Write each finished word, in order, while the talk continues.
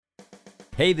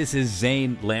Hey, this is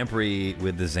Zane Lamprey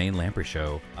with The Zane Lamprey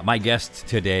Show. My guest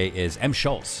today is M.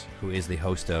 Schultz, who is the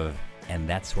host of And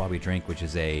That's Why We Drink, which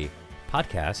is a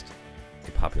podcast,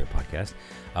 a popular podcast,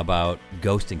 about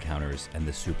ghost encounters and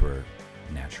the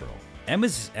supernatural. M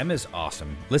is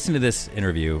awesome. Listen to this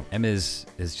interview. M is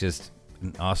just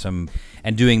awesome.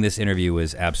 And doing this interview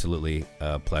was absolutely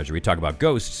a pleasure. We talk about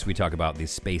ghosts. We talk about the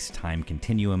space-time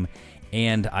continuum.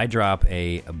 And I drop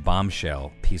a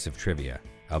bombshell piece of trivia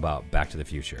about Back to the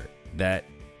Future that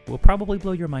will probably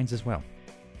blow your minds as well.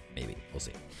 Maybe. We'll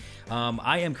see.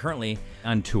 I am currently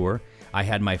on tour. I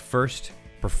had my first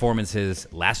performances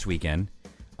last weekend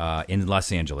in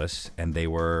Los Angeles, and they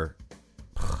were,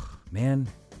 man,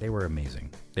 they were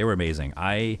amazing. They were amazing.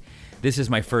 This is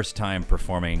my first time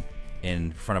performing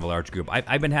in front of a large group.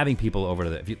 I've been having people over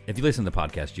to if you listen to the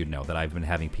podcast, you'd know that I've been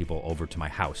having people over to my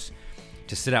house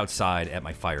to sit outside at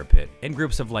my fire pit in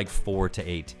groups of like 4 to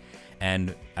 8.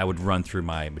 And I would run through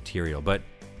my material. But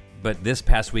this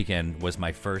past weekend was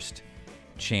my first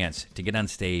chance to get on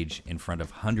stage in front of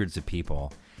hundreds of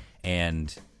people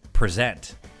and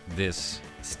present this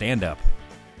stand-up,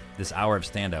 this hour of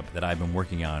stand-up that I've been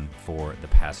working on for the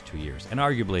past 2 years, and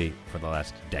arguably for the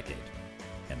last decade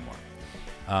and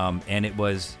more. And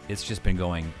it's just been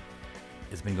going,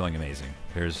 it's been going amazing.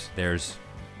 There's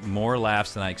more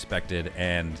laughs than I expected,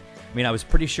 and I mean, I was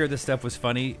pretty sure this stuff was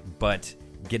funny, but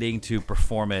getting to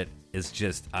perform it is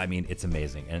just, I mean, it's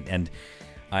amazing. And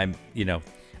I'm,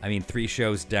 3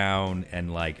 shows down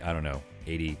and like, I don't know,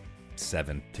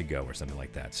 87 to go or something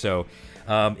like that. So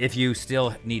if you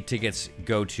still need tickets,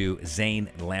 go to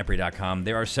zanelamprey.com.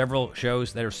 There are several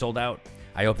shows that are sold out.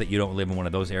 I hope that you don't live in one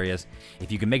of those areas.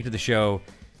 If you can make it to the show,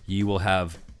 you will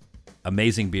have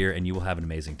amazing beer and you will have an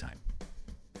amazing time.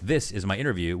 This is my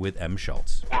interview with M.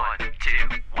 Schultz. 1, 2,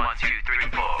 1, 2, 3,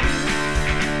 4.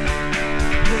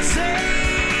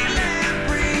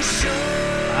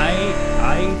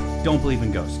 I don't believe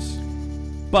in ghosts,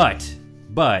 but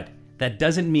that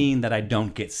doesn't mean that I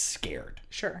don't get scared.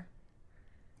 Sure.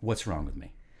 What's wrong with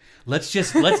me? Let's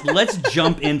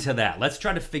jump into that. Let's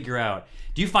try to figure out.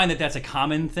 Do you find that that's a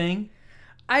common thing?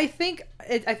 I think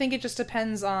it just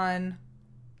depends on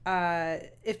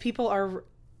if people are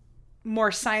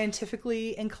more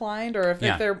scientifically inclined or if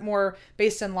they're more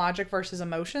based in logic versus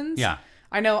emotions. Yeah.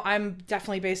 I know I'm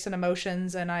definitely based in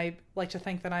emotions, and I like to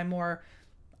think that I'm more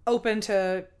open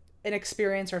to an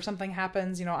experience, or if something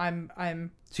happens,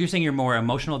 I'm. So you're saying you're more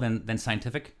emotional than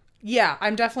scientific? Yeah,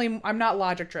 I'm not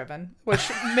logic driven, which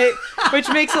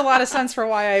makes a lot of sense for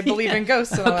why I believe in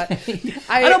ghosts and all that.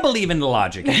 I don't believe in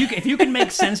logic. If you can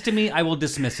make sense to me, I will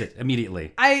dismiss it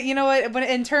immediately. You know what? When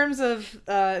in terms of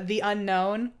the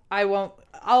unknown, I won't.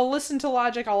 I'll listen to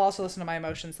logic. I'll also listen to my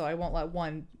emotions, though. I won't let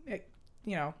one,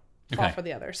 fall for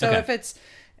the other. So if it's,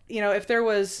 if there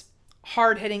was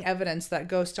hard-hitting evidence that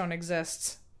ghosts don't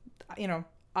exist,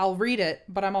 I'll read it,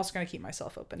 but I'm also going to keep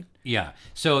myself open. Yeah.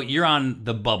 So you're on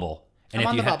the bubble. And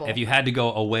if you had to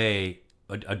go away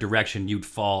a direction, you'd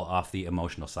fall off the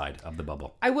emotional side of the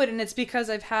bubble. I would, and it's because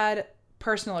I've had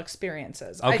personal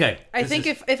experiences. Okay. I think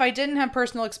if I didn't have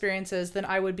personal experiences, then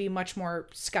I would be much more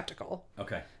skeptical.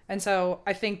 Okay. And so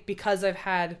I think because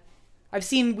I've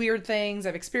seen weird things,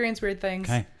 I've experienced weird things.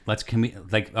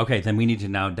 Okay. Then we need to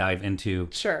now dive into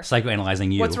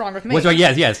psychoanalyzing you. What's wrong with me? What's wrong?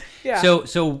 Yes. Yeah.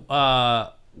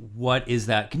 So what is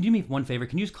that? Can you do me one favor?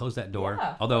 Can you just close that door?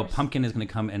 Yeah, Although Pumpkin is going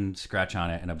to come and scratch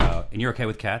on it and you're okay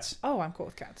with cats? Oh, I'm cool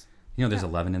with cats. There's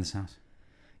 11 in this house.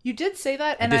 You did say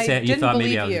that, and I you didn't thought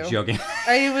believe maybe I was joking.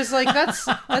 I was like,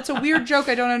 that's a weird joke.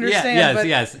 I don't understand.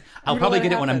 Yes. I'll probably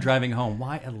get it when I'm driving home.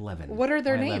 Why 11? What are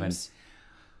their Why names?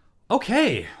 11?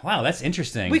 Okay. Wow, that's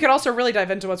interesting. We could also really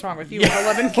dive into what's wrong with you with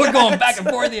 11 cats. We're going back and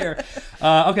forth here.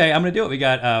 Okay, I'm going to do it. We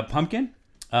got Pumpkin,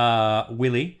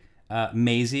 Willie,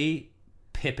 Maisie,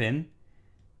 Pippin,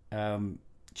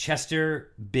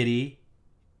 Chester, Biddy,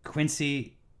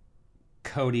 Quincy,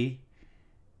 Cody,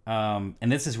 and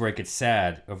this is where it gets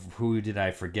sad. Of who did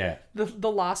I forget? The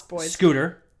Lost Boys.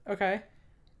 Scooter. Okay.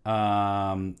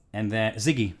 And then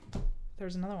Ziggy.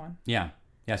 There's another one. Yeah.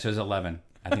 So there's 11.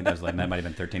 I think that was 11. That might have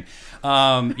been 13.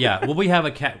 Well, we have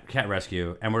a cat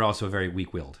rescue, and we're also very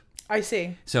weak-willed. I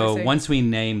see. So once we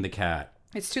name the cat,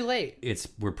 it's too late.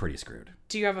 We're pretty screwed.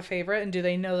 Do you have a favorite, and do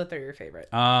they know that they're your favorite?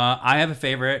 I have a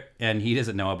favorite, and he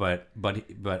doesn't know it,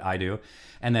 but I do.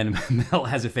 And then Mel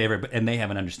has a favorite, and they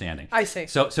have an understanding. I see.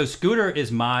 So Scooter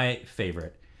is my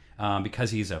favorite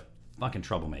because he's a fucking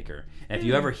troublemaker. And if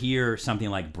you ever hear something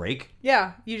like break,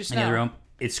 you just in the other room,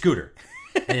 it's Scooter.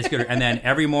 And then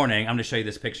every morning, I'm going to show you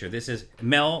this picture. This is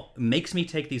Mel makes me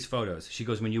take these photos. She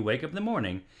goes, when you wake up in the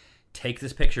morning, take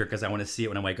this picture because I want to see it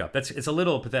when I wake up. It's a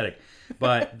little pathetic,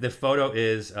 but the photo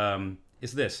is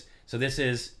this. So this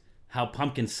is how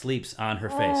Pumpkin sleeps on her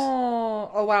face.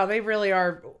 Oh wow, they really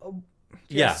are.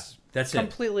 That's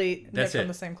completely knit from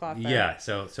the same cloth. There. Yeah,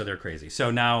 so they're crazy.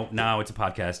 So now it's a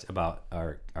podcast about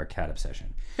our cat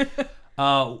obsession.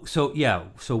 So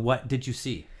what did you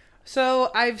see?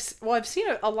 So I've seen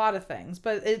a lot of things,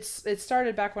 but it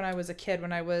started back when I was a kid.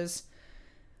 When I was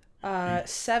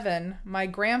 7, my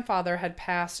grandfather had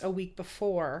passed a week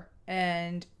before,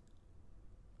 and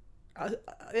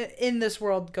in this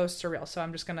world, ghosts are real. So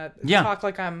I'm just gonna talk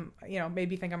like I'm,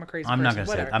 maybe think I'm a crazy person. I'm not gonna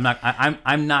say it.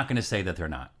 I'm not gonna say that they're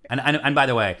not. And by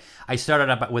the way, I started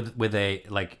up with a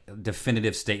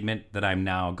definitive statement that I'm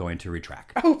now going to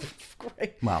retract. Oh,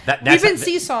 great! Wow, we've been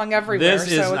seesawing everywhere.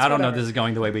 This is I don't know if this is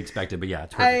going the way we expected, but yeah,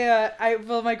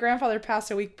 it's my grandfather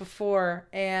passed a week before,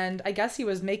 and I guess he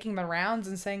was making the rounds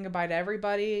and saying goodbye to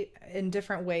everybody in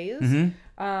different ways.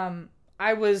 Mm-hmm.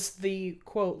 I was the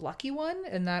quote lucky one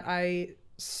in that I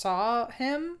saw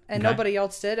him and nobody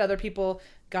else did. Other people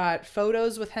got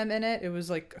photos with him in it. It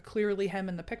was clearly him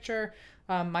in the picture.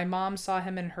 My mom saw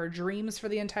him in her dreams for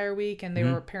the entire week, and they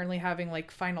were apparently having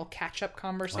final catch-up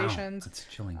conversations. Wow, that's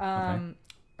chilling.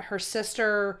 Her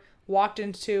sister walked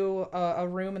into a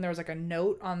room, and there was a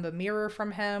note on the mirror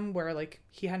from him where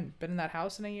he hadn't been in that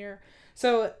house in a year.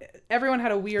 So everyone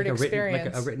had a weird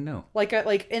experience. A written note.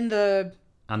 In the...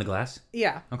 On the glass?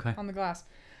 Yeah. Okay. On the glass.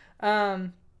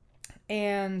 And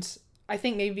I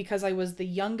think maybe because I was the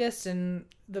youngest and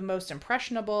the most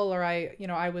impressionable, or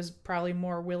I was probably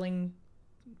more willing.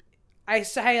 I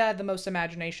had the most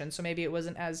imagination, so maybe it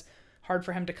wasn't as hard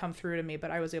for him to come through to me, but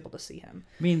I was able to see him.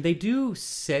 I mean, they do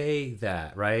say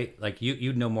that, right?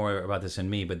 You'd know more about this than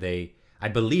me, but I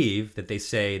believe that they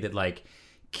say that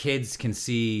kids can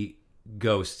see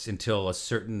ghosts until a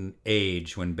certain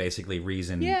age when basically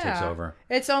reason takes over.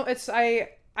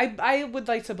 I would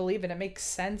like to believe it. It makes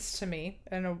sense to me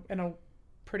in a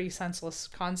pretty senseless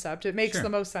concept. It makes the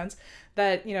most sense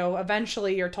that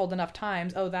eventually you're told enough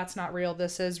times, oh, that's not real,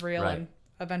 this is real, and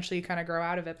eventually you kind of grow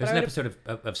out of it. There's an episode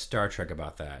of Star Trek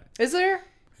about that. Is there?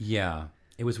 Yeah.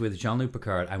 It was with Jean-Luc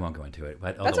Picard. I won't go into it,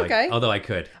 but that's okay. Although I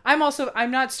could. I'm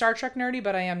not Star Trek nerdy,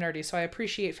 but I am nerdy, so I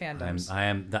appreciate fandoms. I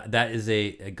am. That is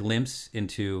a glimpse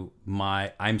into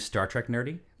I'm Star Trek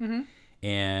nerdy,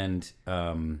 and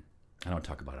I don't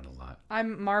talk about it a lot.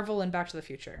 I'm Marvel and Back to the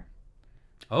Future.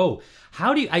 Oh,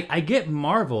 how do you? I get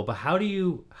Marvel, but how do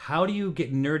you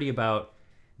get nerdy about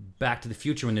Back to the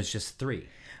Future when there's just 3?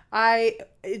 I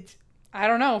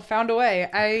don't know. Found a way.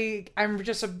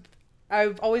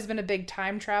 I've always been a big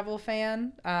time travel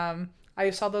fan. I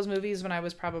saw those movies when I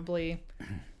was probably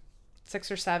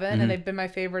 6 or 7, and they've been my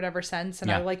favorite ever since. And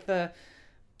I like the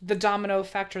domino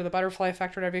effect or the butterfly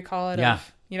effect, whatever you call it,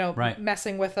 of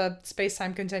messing with a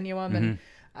space-time continuum. And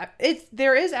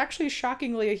there is actually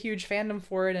shockingly a huge fandom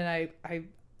for it, and I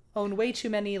own way too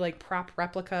many prop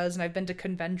replicas, and I've been to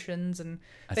conventions, and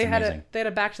they had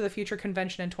a Back to the Future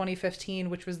convention in 2015,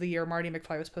 which was the year Marty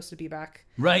McFly was supposed to be back.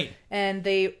 Right. And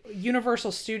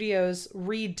Universal Studios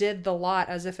redid the lot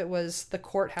as if it was the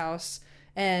courthouse,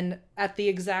 and at the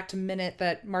exact minute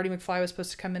that Marty McFly was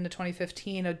supposed to come into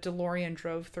 2015, a DeLorean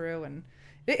drove through, and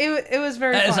it was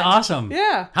very fun. That is awesome.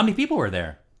 Yeah. How many people were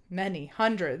there? Many.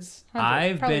 Hundreds,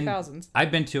 probably thousands. I've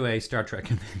been to a Star Trek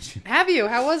convention. Have you?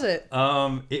 How was it?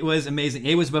 It was amazing.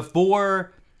 It was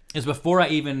before I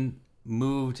even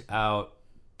moved out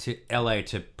to LA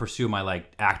to pursue my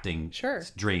acting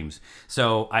dreams.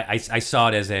 So I saw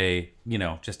it as a,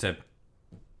 just a,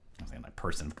 I'm saying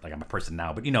person, I'm a person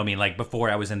now, but I mean, before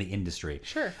I was in the industry.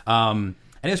 Sure. And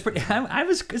it was pretty,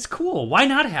 it's cool. Why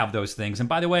not have those things? And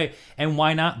by the way,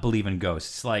 why not believe in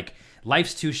ghosts?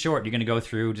 Life's too short. You're going to go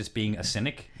through just being a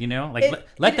cynic,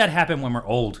 let that happen when we're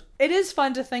old. It is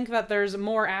fun to think that there's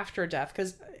more after death,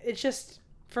 because it's just,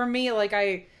 for me,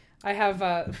 I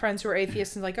have friends who are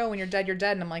atheists and oh, when you're dead, you're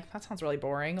dead. And I'm like, that sounds really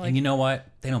boring. And you know what?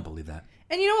 They don't believe that.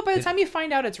 And you know what? By the time you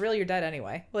find out it's real, you're dead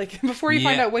anyway. Before you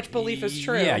find out which belief is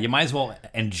true. Yeah, you might as well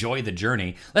enjoy the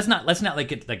journey. Let's not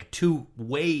get too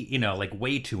way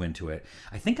too into it.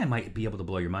 I think I might be able to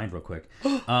blow your mind real quick.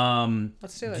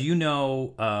 Let's do it. Do you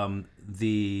know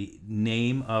the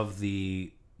name of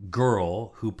the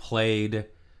girl who played?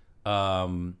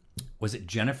 Was it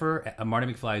Jennifer,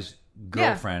 Marty McFly's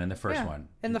girlfriend in the first one?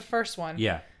 In the first one.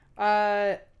 Yeah.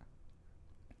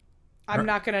 I'm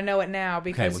not going to know it now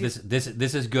because okay. Well,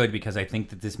 this is good because I think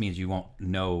that this means you won't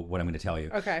know what I'm going to tell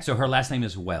you. Okay. So her last name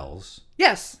is Wells.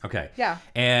 Yes. Okay. Yeah.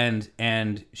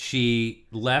 And she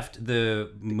left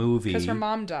the movie because her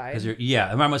mom died.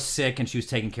 Her mom was sick and she was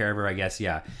taking care of her, I guess.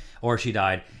 Yeah, or she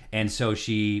died, and so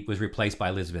she was replaced by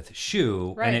Elizabeth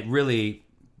Shue, Right. and it really,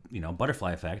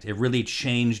 butterfly effect. It really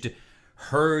changed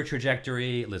her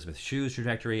trajectory, Elizabeth Shue's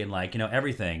trajectory, and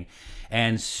everything.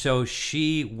 And so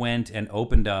she went and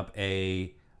opened up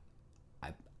I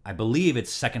believe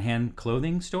it's secondhand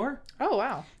clothing store. Oh,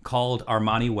 wow. Called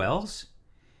Armani Wells.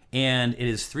 And it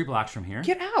is 3 blocks from here.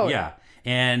 Get out. Yeah.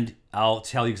 And I'll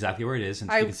tell you exactly where it is. And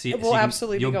I you can see it. will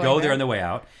absolutely be You'll going go there there on the way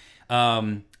out.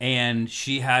 And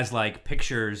she has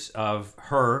pictures of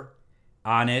her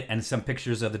on it and some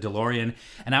pictures of the DeLorean.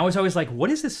 And I was always like, what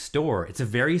is this store? It's a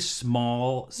very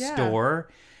small store.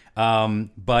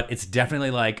 But it's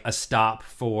definitely a stop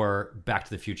for Back to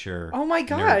the Future. Oh my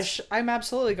gosh. Nerds. I'm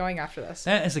absolutely going after this.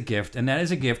 That is a gift. And that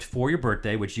is a gift for your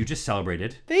birthday, which you just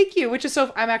celebrated. Thank you. Which is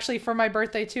I'm actually, for my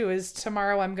birthday too, is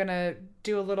tomorrow I'm going to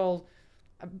do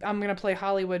I'm going to play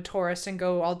Hollywood tourist and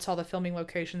go all to all the filming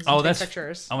locations and take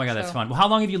pictures. Oh my God, that's fun. Well, how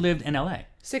long have you lived in LA?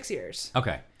 6 years.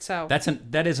 Okay. So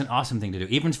that is an awesome thing to do.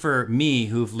 Even for me,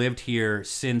 who've lived here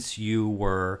since you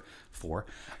were 4.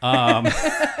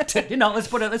 Let's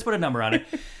put a number on it.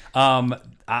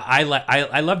 I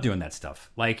love doing that stuff.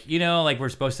 We're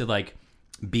supposed to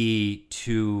be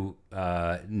too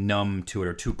numb to it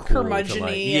or too cool.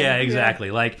 Curmudgeon-y. Yeah, exactly.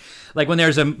 Yeah. Like when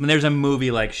there's a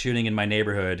movie shooting in my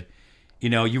neighborhood.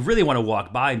 You really want to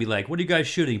walk by and be like, what are you guys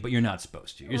shooting? But you're not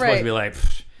supposed to. You're supposed to be like,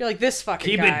 you're like, this fucking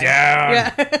keep guy. it down. Yeah.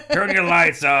 Turn your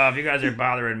lights off. You guys are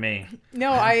bothering me.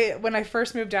 No, when I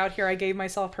first moved out here, I gave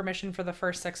myself permission for the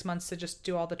first 6 months to just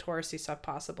do all the touristy stuff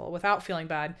possible without feeling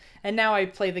bad. And now I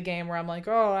play the game where I'm like,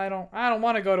 oh, I don't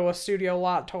want to go to a studio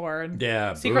lot tour.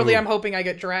 And secretly, I'm hoping I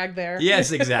get dragged there.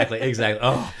 Yes, exactly.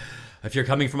 Oh, if you're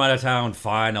coming from out of town,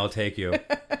 fine, I'll take you.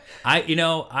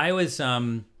 I was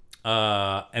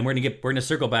and we're gonna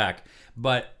circle back,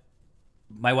 but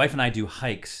my wife and I do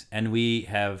hikes, and we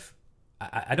have.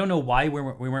 I don't know why we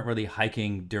weren't really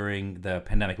hiking during the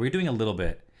pandemic. We were doing a little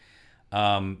bit,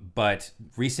 but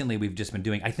recently we've just been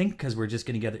doing. I think because we're just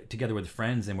getting together with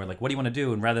friends, and we're like, "What do you want to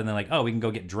do?" And rather than we can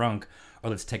go get drunk or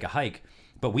let's take a hike.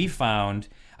 But we found.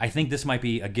 I think this might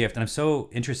be a gift, and I'm so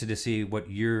interested to see what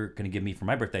you're going to give me for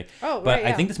my birthday. Oh, but right, yeah.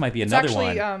 I think this might be another one.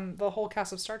 It's one. actually the whole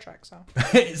cast of Star Trek. So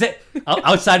is it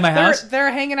outside my house? They're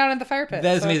hanging out in the fire pit.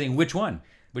 That is amazing. Which one?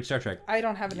 Which Star Trek? I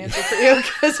don't have an answer for you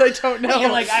because I don't know.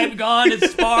 You're like, I've gone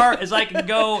as far as I can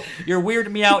go. You're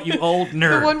weirding me out, you old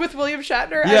nerd. The one with William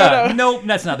Shatner? Yeah. I don't know. Nope,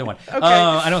 that's not the one. Okay.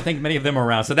 I don't think many of them are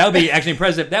around. So that would be actually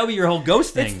impressive. That would be your whole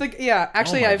ghost thing.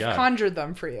 Actually, I've God. conjured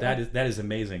them for you. That is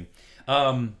amazing.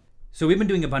 So we've been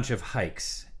doing a bunch of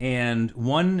hikes, and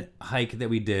one hike that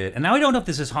we did, and now I don't know if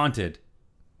this is haunted,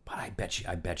 but I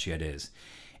bet you it is.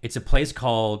 It's a place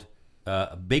called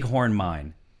Bighorn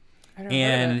Mine, I don't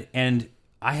know. And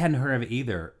I hadn't heard of it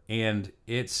either. And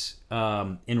it's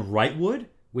in Wrightwood,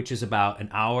 which is about an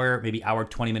hour, maybe hour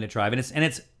 20-minute drive, and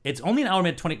it's only an hour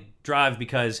minute 20 drive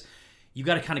because you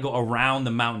got to kind of go around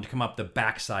the mountain to come up the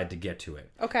backside to get to it.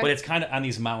 Okay, but it's kind of on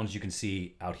these mountains you can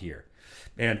see out here.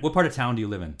 And what part of town do you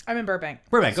live in? I'm in Burbank.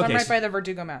 Burbank, so okay. I'm right by the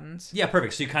Verdugo Mountains. Yeah,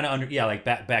 perfect. So you kind of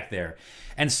back there.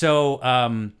 And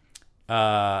so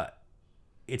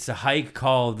it's a hike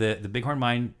called the Bighorn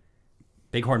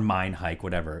Mine hike,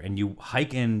 whatever. And you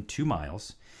hike in 2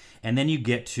 miles, and then you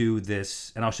get to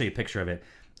this, and I'll show you a picture of it,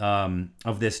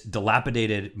 of this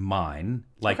dilapidated mine,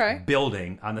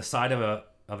 building on the side of a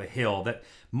hill that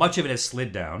much of it has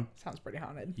slid down. Sounds pretty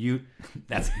haunted.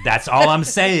 That's all I'm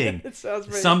saying. It sounds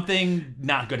pretty... Something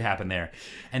not good happened there.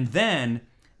 And then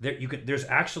there's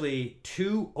actually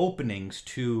 2 openings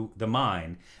to the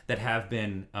mine that have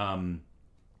been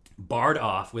barred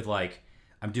off with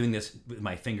I'm doing this with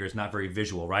my fingers, not very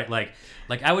visual, right? Like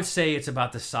I would say it's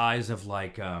about the size of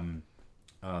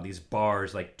these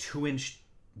bars, 2-inch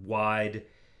wide,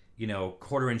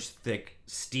 1/4-inch thick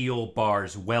steel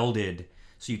bars welded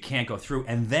so you can't go through,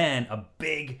 and then a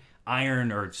big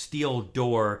iron or steel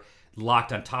door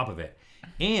locked on top of it.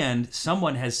 And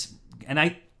someone has,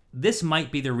 this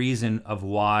might be the reason of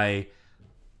why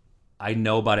I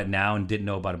know about it now and didn't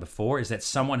know about it before, is that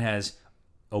someone has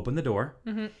opened the door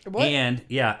What?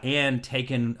 and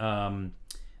taken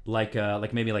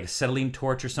maybe a acetylene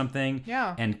torch or something,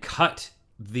 and cut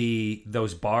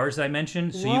those bars that I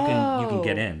mentioned so you can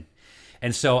get in.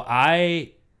 And so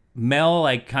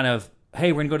Mel kind of,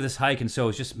 hey, we're gonna go to this hike, and so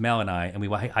it's just Mel and I, and we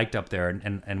hiked up there,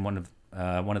 and one of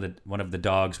one of the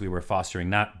dogs we were fostering.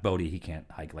 Not Bodie, he can't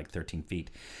hike like 13 feet,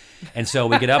 and so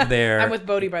we get up there. I'm with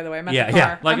Bodie, by the way. I'm at the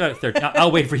car. Yeah, like 13.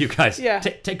 I'll wait for you guys. Yeah,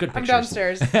 take good pictures. I'm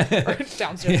downstairs, or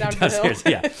downstairs, down downstairs. the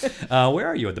hill. Yeah. Where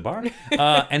are you at the bar?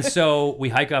 And so we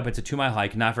hike up. It's a 2-mile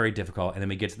hike, not very difficult. And then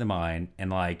we get to the mine, and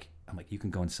like I'm like, you can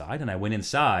go inside, and I went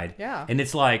inside. Yeah. And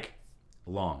it's like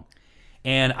long,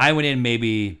 and I went in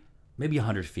maybe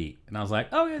 100 feet, and I was like,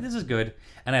 oh yeah, this is good,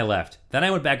 and I left. Then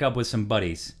I went back up with some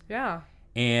buddies. Yeah.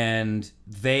 And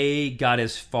they got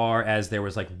as far as there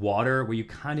was like water where you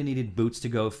kind of needed boots to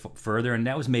go further, and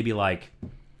that was maybe like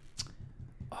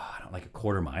like a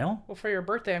quarter mile. Well, for your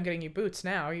birthday, I'm getting you boots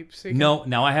now. No,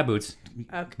 now I have boots.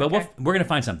 Okay. But we're gonna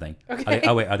find something. Okay.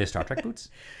 Are they Star Trek boots?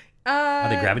 Are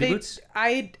they gravity boots?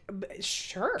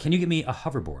 Sure. Can you give me a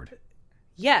hoverboard?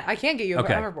 Yeah, I can get you a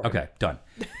hoverboard. Okay, done.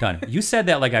 You said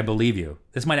that like I believe you.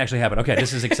 This might actually happen. Okay,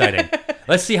 this is exciting.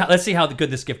 Let's see how good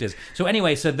this gift is. So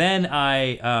anyway, then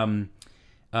I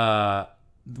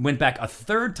went back a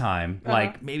third time,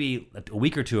 like maybe a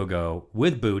week or two ago,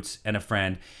 with boots and a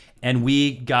friend, and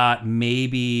we got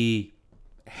maybe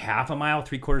half a mile,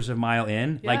 3/4 of a mile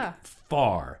in, like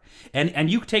far. And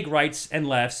you take rights and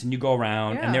lefts, and you go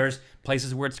around, and there's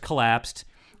places where it's collapsed,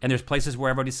 and there's places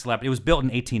where everybody slept. It was built in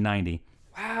 1890.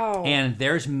 Wow. And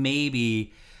there's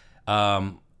maybe,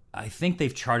 I think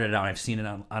they've charted it out. I've seen it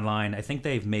online. I think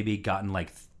they've maybe gotten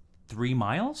like 3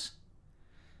 miles.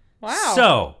 Wow.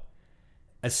 So,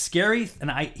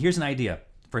 here's an idea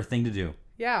for a thing to do.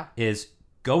 Yeah. Is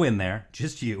go in there,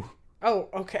 just you. Oh,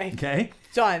 okay. Okay?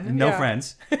 Done. No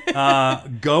friends.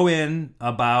 Go in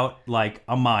about like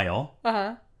a mile.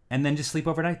 Uh-huh. And then just sleep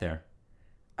overnight there.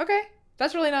 Okay.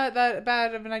 That's really not that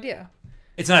bad of an idea.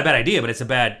 It's not a bad idea, but it's a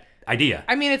bad idea.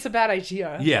 I mean, it's a bad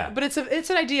idea. Yeah. But it's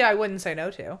an idea I wouldn't say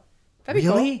no to. That'd be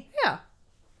really? cool. Yeah.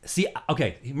 See,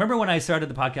 okay, remember when I started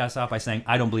the podcast off by saying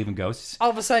I don't believe in ghosts? All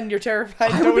of a sudden, you're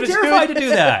terrified. I would be terrified to do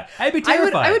that. I'd be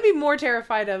terrified. I would be more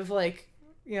terrified of, like,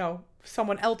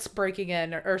 someone else breaking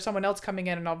in or someone else coming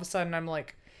in, and all of a sudden I'm,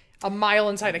 like, a mile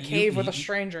inside a cave with a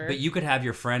stranger. But you could have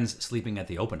your friends sleeping at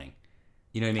the opening.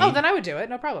 You know what I mean? Oh, then I would do it.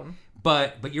 No problem.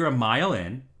 But you're a mile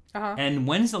in, uh-huh. And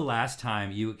when's the last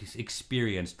time you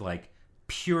experienced, like,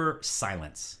 pure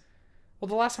silence? Well,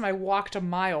 the last time I walked a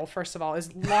mile, first of all,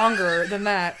 is longer than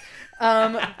that.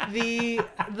 The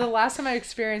last time I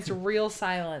experienced real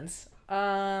silence,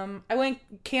 I went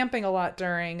camping a lot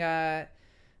during.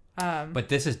 But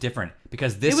this is different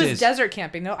because it was desert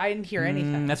camping. No, I didn't hear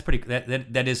anything. That's pretty.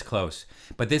 That is close.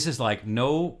 But this is like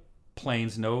no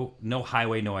planes, no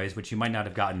highway noise, which you might not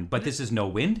have gotten. But this is no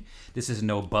wind. This is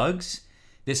no bugs.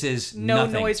 This is no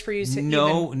nothing. Noise for you. To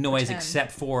no even noise pretend.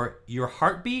 Except for your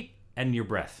heartbeat and your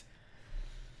breath.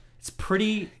 It's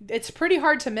pretty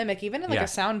hard to mimic, even in like a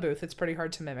sound booth. It's pretty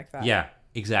hard to mimic that. Yeah,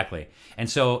 exactly. And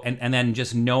so, and then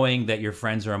just knowing that your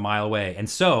friends are a mile away, and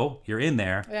so you're in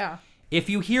there. Yeah. If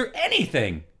you hear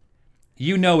anything,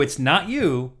 you know it's not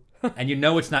you, and you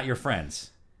know it's not your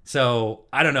friends. So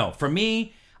I don't know. For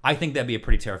me, I think that'd be a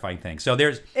pretty terrifying thing. So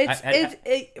there's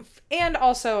and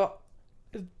also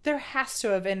there has to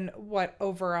have been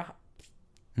over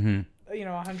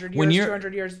 100 years,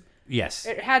 200 years. Yes.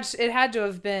 It had to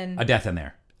have been a death in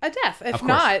there. A death. If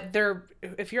not,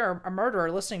 if you're a murderer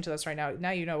listening to this right now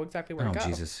you know exactly where to go. Oh,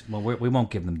 Jesus. Well, we won't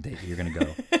give them the date that you're going to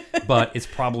go. But it's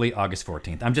probably August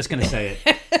 14th. I'm just going to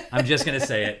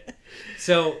say it.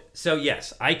 So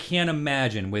yes, I can't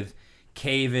imagine with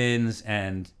cave-ins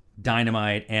and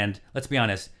dynamite and, let's be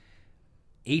honest,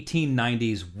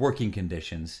 1890s working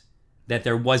conditions, that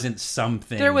there wasn't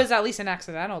something. There was at least an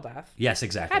accidental death. Yes,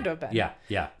 exactly. Had to have been.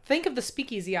 Yeah. Think of the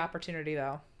speakeasy opportunity,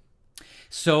 though.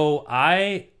 So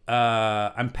I'm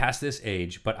past this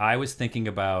age, but I was thinking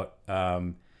about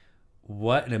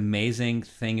what an amazing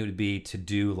thing it would be to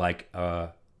do like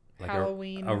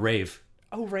Halloween, a rave.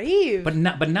 Oh, rave! But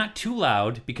not too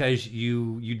loud, because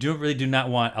you do not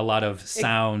want a lot of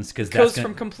sounds, because goes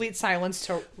from complete silence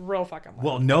to real fucking loud.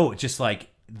 Well, no, just like.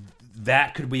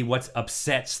 That could be what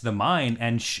upsets the mind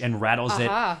and rattles it.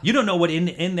 You don't know what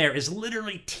in there is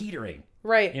literally teetering.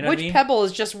 Right. You know Which what I mean? pebble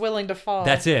is just willing to fall.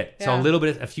 That's it. Yeah. So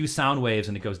a few sound waves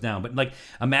and it goes down. But like,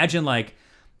 imagine like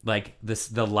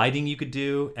the lighting you could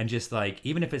do, and just like,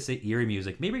 even if it's the eerie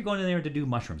music, maybe you're going in there to do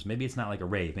mushrooms. Maybe it's not like a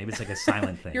rave. Maybe it's like a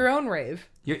silent thing. Your own rave.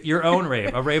 Your own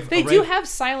rave. A rave. They do have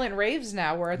silent raves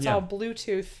now where it's all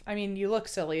Bluetooth. I mean, you look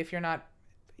silly if you're not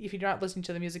listening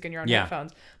to the music in your own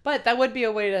headphones. But that would be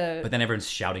a way to... But then everyone's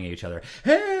shouting at each other,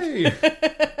 hey!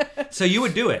 So you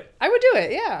would do it. I would do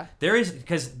it, yeah. There is...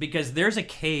 Because there's a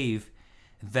cave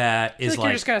that is like...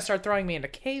 you're just going to start throwing me into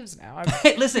caves now.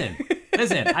 Hey, listen.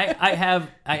 Listen, I have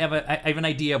an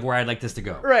idea of where I'd like this to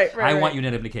go. Right. I want you to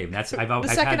end up in a cave. That's the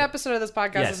second episode of this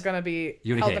podcast is going to be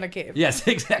held in a cave. Yes,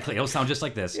 exactly. It'll sound just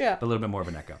like this, but a little bit more of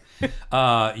an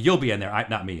echo. You'll be in there,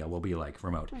 not me. We'll be like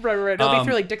remote. Right. It'll be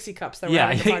through like Dixie cups. That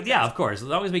Yeah, of course. As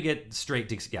long as we get straight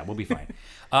Dixie, we'll be fine.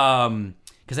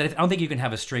 Because I don't think you can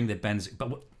have a string that bends,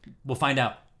 but we'll find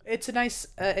out. It's a nice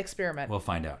experiment. We'll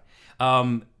find out.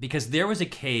 Because there was a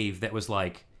cave that was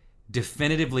like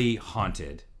definitively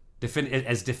haunted,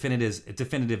 as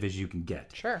definitive as you can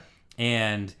get. Sure.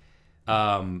 And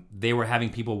they were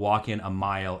having people walk in a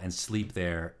mile and sleep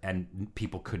there, and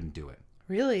people couldn't do it.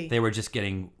 Really? They were just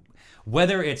getting,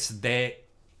 whether it's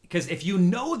because if you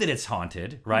know that it's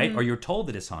haunted, right, or you're told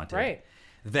that it's haunted, right,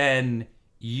 then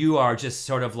you are just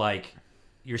sort of like,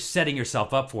 you're setting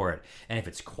yourself up for it. And if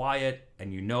it's quiet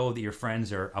and you know that your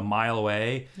friends are a mile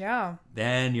away,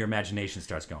 then your imagination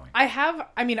starts going.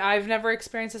 I've never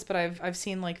experienced this, but I've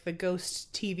seen like the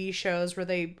ghost TV shows where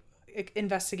they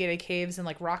investigated caves and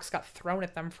like rocks got thrown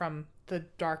at them from the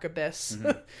dark abyss.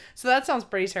 Mm-hmm. So that sounds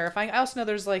pretty terrifying. I also know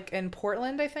there's like in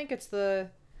Portland, I think it's either,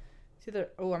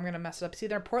 I'm going to mess it up. It's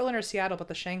either Portland or Seattle, but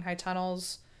the Shanghai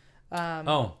tunnels,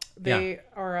 they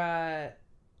are,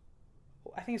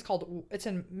 I think it's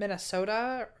in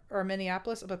Minnesota or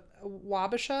Minneapolis, but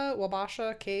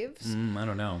Wabasha caves. I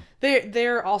don't know.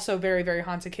 They're also very, very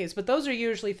haunted caves, but those are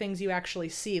usually things you actually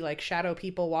see, like shadow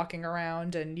people walking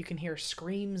around, and you can hear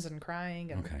screams and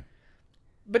crying. And, okay.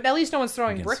 But at least no one's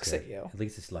throwing bricks at you. At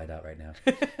least it's light out right now.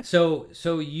 So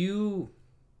you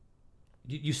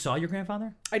saw your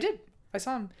grandfather? I did. I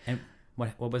saw him. And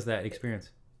what was that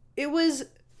experience? It was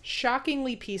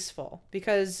shockingly peaceful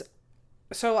because.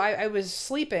 So I was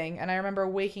sleeping, and I remember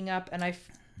waking up, and I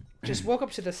just woke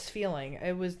up to this feeling.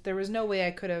 There was no way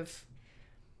I could have,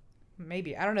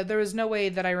 maybe, I don't know. There was no way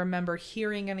that I remember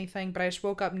hearing anything, but I just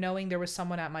woke up knowing there was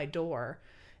someone at my door,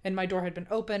 and my door had been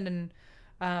opened,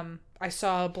 and I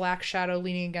saw a black shadow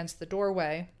leaning against the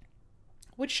doorway,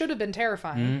 which should have been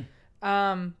terrifying.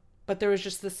 But there was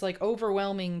just this like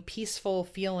overwhelming, peaceful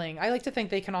feeling. I like to think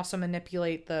they can also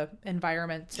manipulate the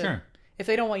environment. Sure. If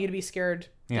they don't want you to be scared,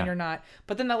 then you're not.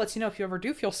 But then that lets you know if you ever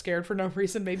do feel scared for no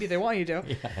reason, maybe they want you to.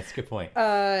 Yeah, that's a good point.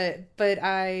 But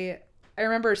I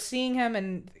remember seeing him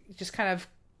and just kind of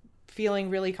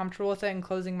feeling really comfortable with it and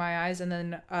closing my eyes. And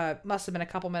then must have been a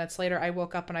couple minutes later, I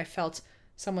woke up and I felt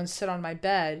someone sit on my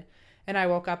bed. And I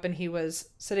woke up and he was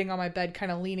sitting on my bed,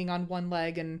 kind of leaning on one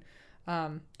leg and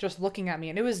just looking at me.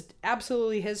 And it was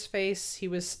absolutely his face. He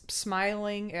was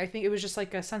smiling. I think it was just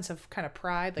like a sense of kind of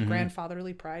pride, like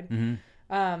grandfatherly pride.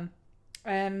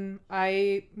 And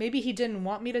maybe he didn't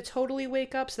want me to totally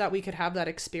wake up so that we could have that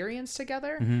experience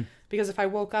together. Because if I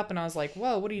woke up and I was like,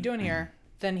 whoa, what are you doing here?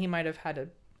 Then he might have had to,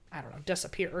 I don't know,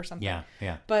 disappear or something.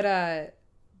 Yeah. But I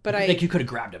think you could have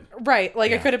grabbed him. Right.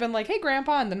 Like I could have been like, hey,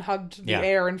 grandpa, and then hugged the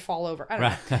air and fall over. I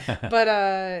don't know. But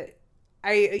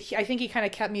I think he kind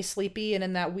of kept me sleepy and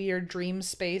in that weird dream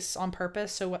space on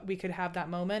purpose so we could have that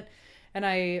moment. And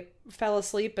I fell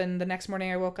asleep, and the next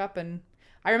morning I woke up, and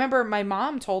I remember my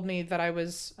mom told me that I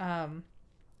was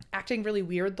acting really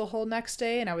weird the whole next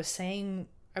day, and I was 7.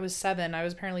 I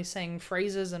was apparently saying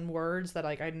phrases and words that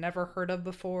like I'd never heard of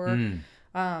before.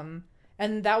 And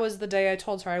that was the day I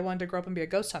told her I wanted to grow up and be a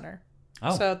ghost hunter.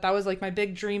 Oh. So that was like my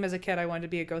big dream as a kid. I wanted to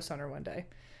be a ghost hunter one day.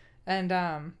 And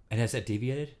has that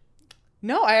deviated?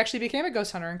 No, I actually became a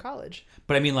ghost hunter in college.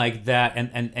 But I mean like that,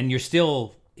 and you're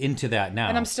still into that now.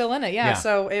 And I'm still in it, yeah.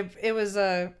 So it was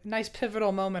a nice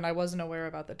pivotal moment I wasn't aware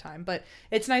of at the time. But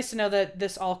it's nice to know that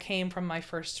this all came from my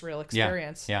first real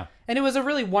experience. Yeah. And it was a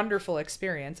really wonderful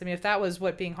experience. I mean, if that was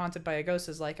what being haunted by a ghost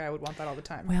is like, I would want that all the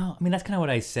time. Well, I mean, that's kind of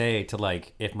what I say to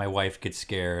like, if my wife gets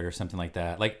scared or something like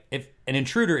that. Like, if an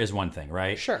intruder is one thing,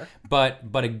 right? Sure. But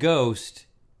a ghost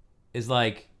is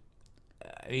like,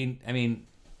 I mean,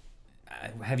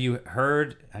 have you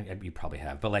heard? You probably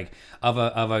have, but like of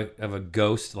a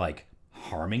ghost like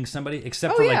harming somebody,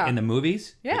 except for like in the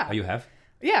movies. Yeah. Oh, you have?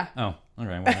 Yeah. Oh, all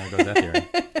right. Well, there goes that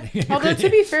theory. Although to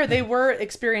be fair, they were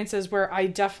experiences where I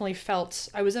definitely felt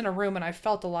I was in a room and I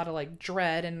felt a lot of like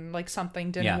dread and like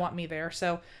something didn't want me there.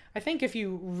 So I think if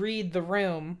you read the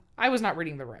room, I was not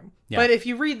reading the room, but if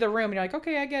you read the room and you're like,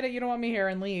 okay, I get it, you don't want me here,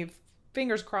 and leave.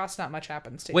 Fingers crossed, not much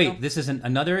happens to you. Wait, this is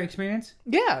another experience?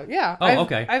 Yeah. Oh,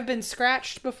 okay. I've been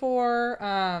scratched before.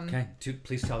 Okay,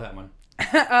 please tell that one.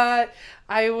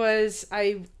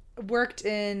 I worked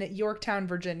in Yorktown,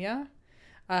 Virginia.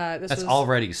 That's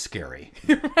already scary.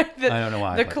 Right, I don't know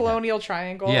why. The Colonial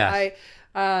Triangle. Yes.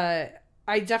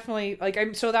 I definitely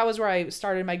so that was where I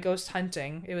started my ghost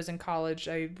hunting. It was in college.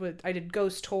 I did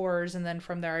ghost tours, and then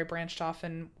from there I branched off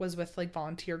and was with like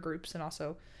volunteer groups, and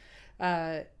also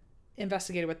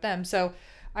investigated with them. So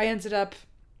I ended up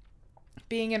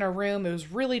being in a room. It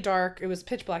was really dark. It was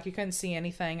pitch black. You couldn't see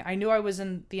anything. I knew I was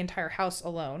in the entire house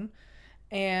alone.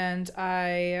 And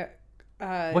I...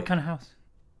 what kind of house?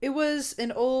 It was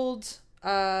an old...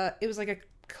 it was like a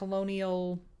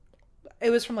colonial... It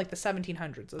was from like the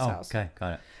 1700s, this house. Okay,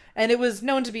 got it. And it was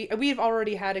known to be... We've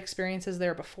already had experiences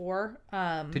there before.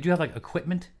 Did you have like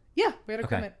equipment? Yeah, we had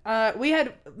equipment. We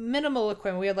had minimal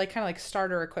equipment. We had like kind of like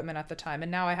starter equipment at the time.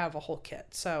 And now I have a whole kit.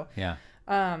 So... Yeah.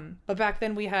 But back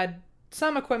then we had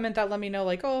some equipment that let me know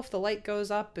like, oh, if the light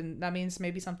goes up and that means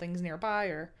maybe something's nearby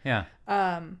or... Yeah.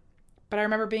 But I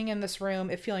remember being in this room,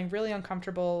 it feeling really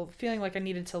uncomfortable, feeling like I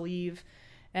needed to leave.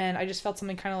 And I just felt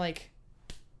something kind of like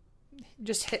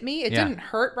just hit me. It didn't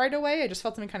hurt right away. I just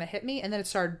felt something kind of hit me. And then it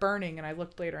started burning. And I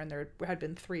looked later and there had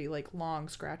been 3 like long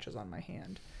scratches on my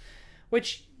hand,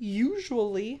 which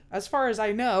usually, as far as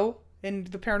I know, in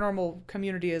the paranormal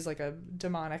community is like a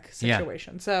demonic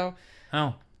situation. So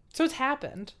it's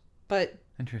happened, but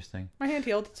interesting. My hand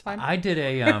healed. It's fine. I did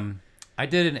I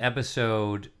did an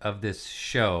episode of this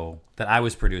show that I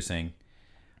was producing,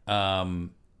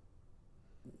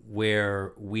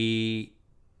 where we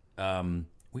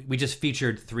just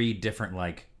featured 3 different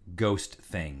like ghost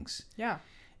things. Yeah.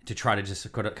 To try to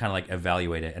just kind of like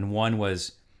evaluate it, and one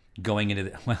was going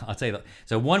into I'll tell you.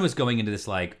 So one was going into this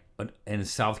like in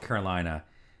South Carolina,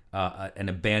 an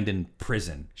abandoned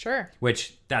prison. Sure.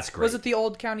 Which that's great. Was it the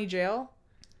old county jail?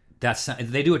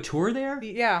 They do a tour there?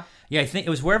 Yeah. Yeah, I think it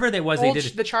was wherever they was. They did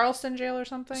the Charleston jail or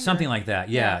something. Something like that.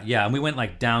 Yeah. And we went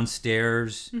like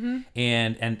downstairs,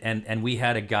 and we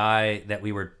had a guy that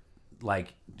we were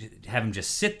like have him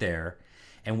just sit there,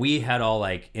 and we had all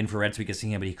like infrared so we could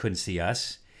see him, but he couldn't see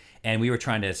us, and we were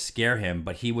trying to scare him,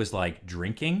 but he was like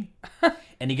drinking,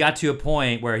 and he got to a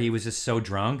point where he was just so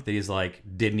drunk that he's like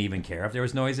didn't even care if there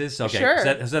was noises. So, okay,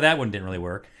 sure. So that one didn't really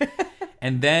work.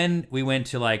 And then we went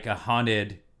to like a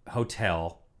haunted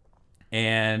hotel,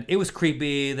 and it was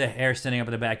creepy, the hair standing up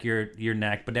at the back of your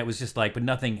neck, but that was just like, but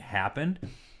nothing happened.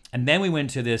 And then we went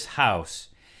to this house,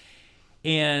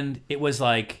 and it was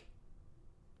like,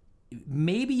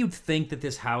 maybe you'd think that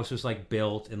this house was like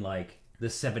built in like the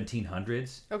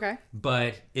 1700s. Okay.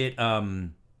 But it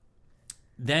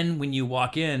then when you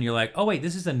walk in, you're like, oh wait,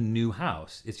 this is a new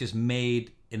house. It's just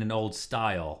made in an old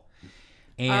style.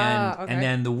 And okay. And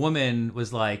then the woman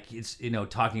was like, it's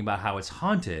talking about how it's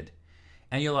haunted,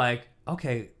 and you're like,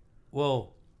 okay,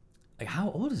 well, like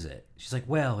how old is it? She's like,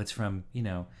 well, it's from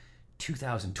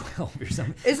 2012 or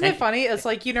something. Isn't it funny? It's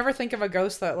like you never think of a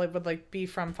ghost that like would like be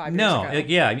from 5 years ago. No,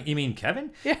 yeah, you mean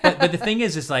Kevin? Yeah. But the thing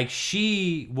is like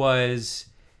she was.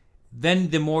 Then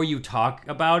the more you talk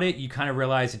about it, you kind of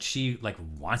realize that she like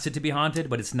wants it to be haunted,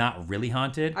 but it's not really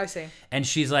haunted. I see. And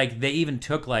she's like, they even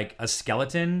took like a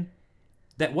skeleton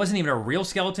that wasn't even a real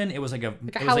skeleton. It was like a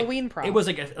Halloween prop. It was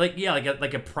like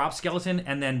a prop skeleton,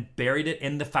 and then buried it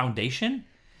in the foundation.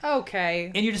 Okay.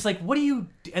 And you're just like, what do you?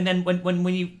 And then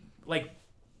when you like,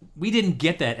 we didn't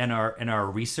get that in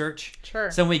our research. Sure.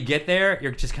 So when we get there,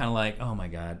 you're just kind of like, oh my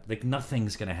god, like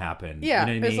nothing's gonna happen. Yeah.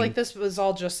 You know what I It's mean? like this was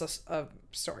all just a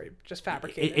story, just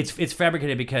fabricated. It's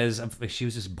fabricated because she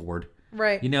was just bored.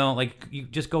 Right. Like you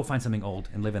just go find something old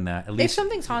and live in that. At least if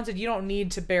something's haunted, you don't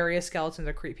need to bury a skeleton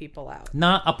to creep people out.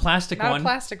 Not a plastic Not one. a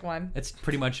plastic one. It's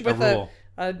pretty much a With rule.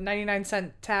 a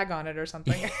 99-cent tag on it or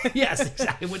something. Yes,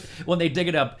 exactly. When they dig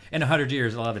it up in 100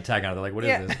 years, they'll have a tag on it. They're like, what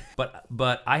is this?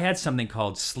 But I had something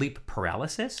called sleep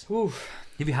paralysis. Oof.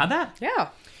 Have you had that? Yeah.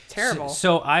 Terrible.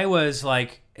 So I was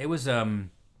like, it was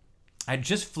I'd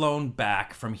just flown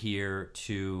back from here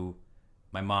to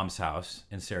my mom's house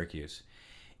in Syracuse,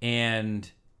 and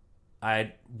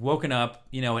I'd woken up,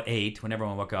 at 8 when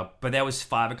everyone woke up, but that was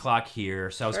 5 o'clock here,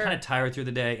 so I was kind of tired through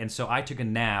the day, and so I took a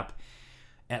nap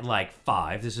at like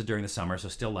 5. This is during the summer, so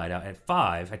still light out. At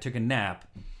 5, I took a nap,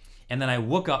 and then I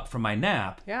woke up from my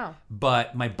nap. Yeah.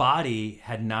 But my body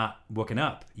had not woken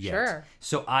up yet. Sure.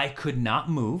 So I could not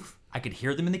move. I could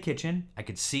hear them in the kitchen. I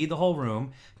could see the whole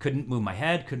room. Couldn't move my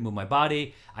head. Couldn't move my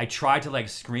body. I tried to like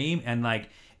scream, and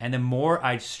the more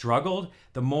I struggled,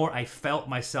 the more I felt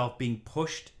myself being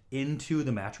pushed into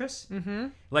the mattress. Mm-hmm.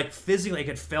 Like physically, I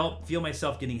could feel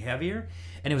myself getting heavier,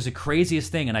 and it was the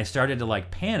craziest thing. And I started to like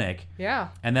panic. Yeah.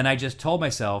 And then I just told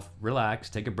myself, relax,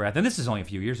 take a breath. And this is only a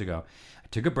few years ago. I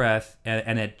took a breath,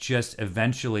 and it just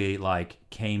eventually like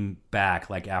came back,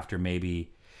 like after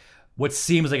maybe what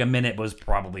seems like a minute was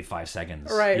probably 5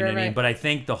 seconds. Right. You know what I mean? Right. But I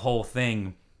think the whole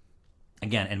thing,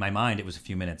 again, in my mind, it was a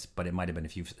few minutes, but it might have been a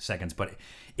few seconds. But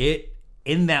it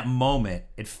in that moment,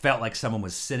 it felt like someone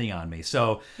was sitting on me.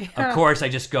 So, of course, I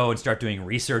just go and start doing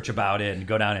research about it and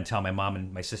go down and tell my mom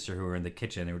and my sister who were in the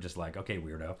kitchen. They were just like, okay,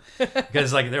 weirdo.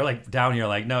 Because like they're like down here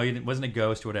like, no, it wasn't a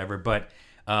ghost or whatever. But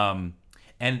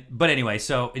anyway,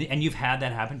 so, and you've had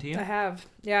that happen to you? I have.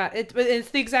 Yeah. It's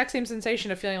the exact same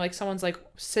sensation of feeling like someone's like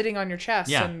sitting on your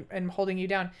chest and holding you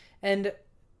down. And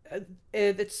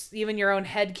it's even your own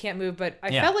head can't move, but I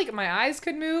felt like my eyes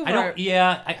could move. I don't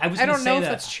know if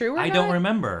it's true or not. I don't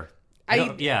remember.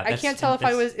 I can't tell if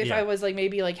I was like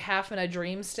maybe like half in a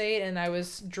dream state and I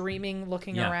was dreaming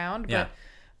looking around. But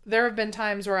there have been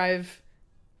times where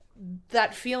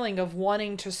that feeling of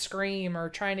wanting to scream or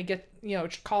trying to get,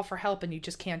 call for help and you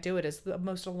just can't do it is the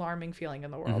most alarming feeling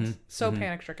in the world. Mm-hmm. So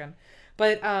panic stricken.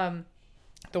 But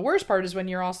the worst part is when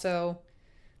you're also,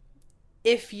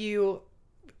 if you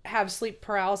have sleep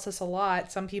paralysis a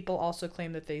lot, some people also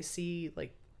claim that they see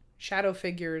like shadow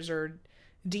figures or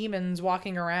demons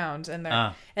walking around, and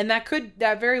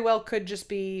that very well could just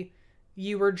be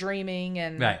you were dreaming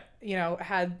and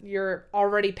you're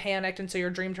already panicked, and so your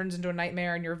dream turns into a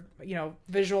nightmare and you're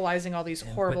visualizing all these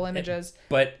horrible images.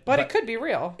 But it could be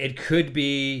real. It could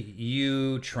be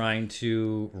you trying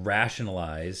to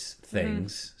rationalize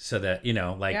things so that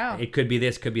it could be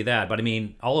this, could be that. But I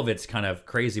mean, all of it's kind of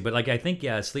crazy. But like I think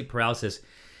sleep paralysis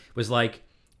was like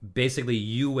basically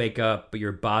you wake up but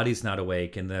your body's not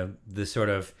awake, and the sort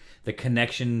of the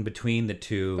connection between the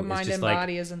two, the mind and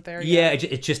body isn't there yet.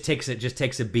 It just takes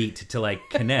a beat to like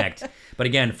connect. But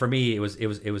again, for me it was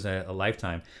a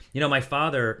lifetime. My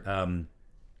father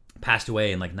passed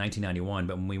away in like 1991,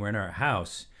 but when we were in our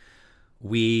house,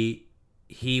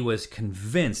 he was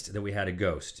convinced that we had a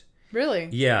ghost. Really?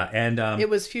 Yeah, and it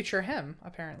was future him,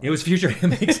 apparently. It was future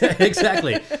him,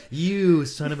 exactly. You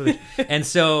son of a bitch. And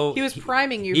so he was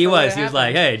priming you. He was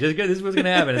like, "Hey, this is what's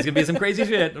gonna happen. It's gonna be some crazy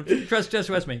shit. Trust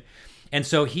me." And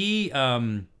so he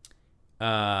heard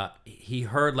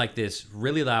like this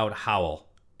really loud howl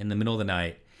in the middle of the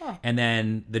night, and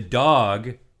then the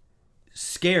dog,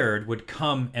 scared, would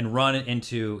come and run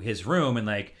into his room and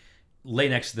like lay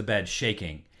next to the bed,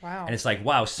 shaking. Wow. And it's like,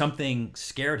 wow, something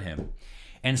scared him.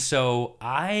 And so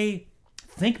I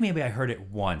think maybe I heard it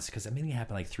once, because I mean it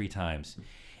happened like 3 times.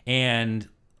 And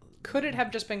could it have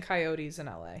just been coyotes in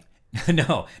LA?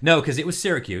 No, because it was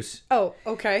Syracuse. Oh,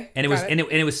 okay. And it was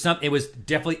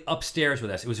definitely upstairs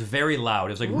with us. It was very loud.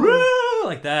 It was like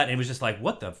like that, and it was just like,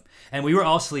 what the and we were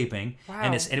all sleeping. Wow.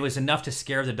 And it was enough to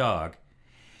scare the dog.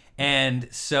 And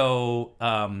so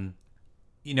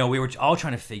we were all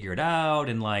trying to figure it out,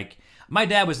 and like my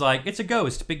dad was like, it's a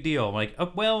ghost, big deal. I'm like,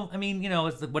 oh, well, I mean,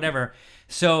 it's whatever.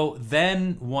 So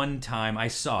then one time I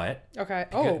saw it.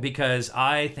 Okay. Because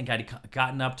I think I'd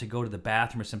gotten up to go to the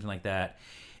bathroom or something like that.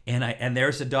 And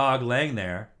there's a dog laying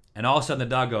there. And all of a sudden the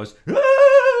dog goes, "Woo!"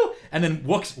 And then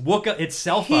woke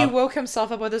itself up. He woke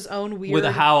himself up with his own weird with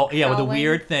a howl, with a howling.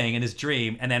 weird thing in his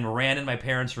dream, and then ran in my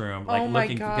parents' room, like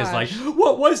looking because like, gosh.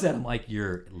 what was that? I'm like,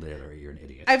 you're an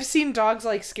idiot. I've seen dogs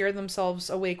like scare themselves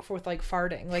awake with like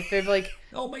farting. Like they've like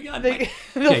oh my god,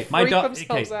 they'll freak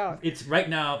themselves out. It's right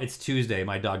now. It's Tuesday.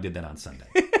 My dog did that on Sunday.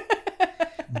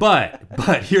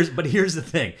 but here's the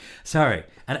thing. Sorry,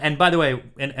 and by the way,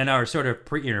 in our sort of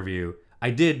pre-interview, I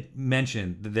did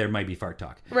mention that there might be fart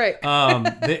talk. Right.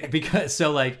 Because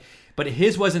so like, but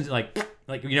his wasn't like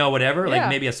whatever. Like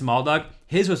maybe a small dog.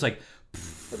 His was like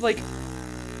a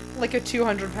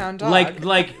 200-pound dog.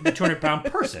 Like the 200-pound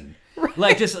person. Right.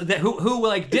 Like just that who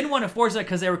like didn't want to force that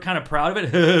because they were kind of proud of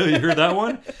it. You heard that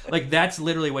one? Like that's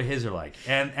literally what his are like.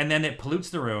 And then it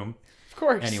pollutes the room. Of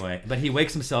course. Anyway, but he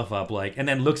wakes himself up like, and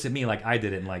then looks at me like I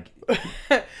did it, and like.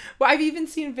 Well, I've even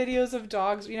seen videos of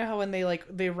dogs. You know how when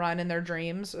they run in their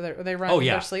dreams, or they run in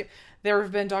their sleep. There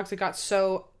have been dogs that got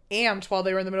so amped while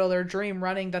they were in the middle of their dream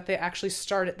running that they actually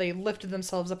they lifted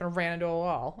themselves up and ran into a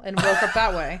wall and woke up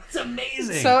that way. It's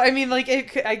amazing. So I mean, like,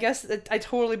 I guess I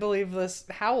totally believe this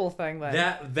howl thing.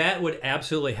 That would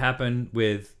absolutely happen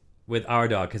with our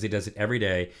dog, because he does it every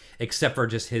day, except for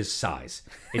just his size.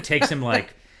 It takes him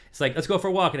like. It's like, let's go for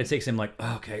a walk, and it takes him like,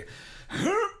 oh, okay.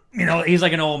 He's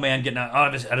like an old man getting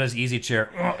out of his easy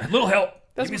chair. Oh, a little help.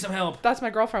 Give me some help. That's my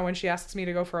girlfriend when she asks me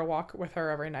to go for a walk with her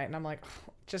every night, and I'm like,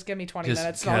 just give me 20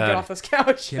 minutes and I'll get off this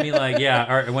couch. Give me like,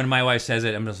 or when my wife says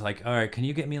it, I'm just like, all right, can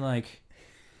you get me like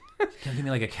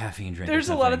a caffeine drink? There's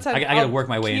a lot of times I got to work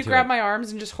my way into it. Can you grab my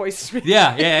arms and just hoist me?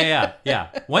 Yeah.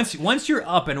 Once you're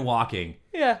up and walking,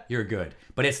 you're good.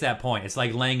 But it's that point. It's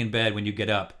like laying in bed when you get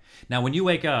up. Now, when you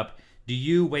wake up, do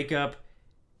you wake up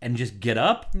and just get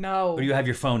up? No. Or do you have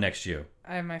your phone next to you?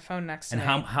 I have my phone next to me.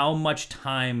 And how much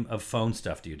time of phone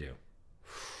stuff do you do?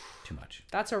 Too much.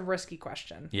 That's a risky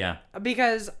question. Yeah.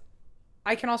 Because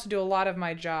I can also do a lot of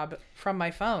my job from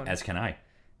my phone. As can I.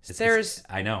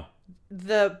 I know.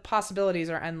 The possibilities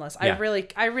are endless. Yeah.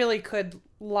 I really could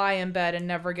lie in bed and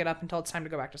never get up until it's time to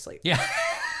go back to sleep. Yeah.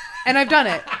 And I've done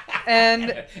it.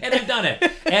 And I've done it.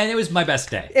 And it was my best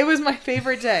day. It was my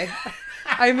favorite day.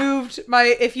 I moved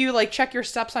if you like check your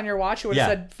steps on your watch, it would have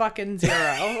said fucking 0.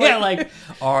 Yeah, like,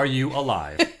 are you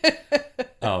alive?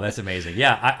 Oh, that's amazing.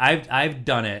 Yeah, I've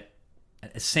done it.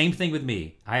 Same thing with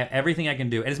me. I have everything I can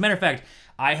do. And as a matter of fact,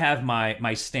 I have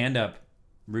my stand-up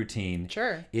routine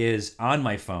is on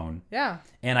my phone. Yeah.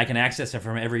 And I can access it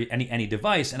from any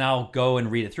device, and I'll go and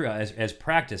read it through as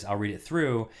practice. I'll read it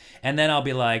through, and then I'll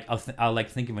be like, I'll like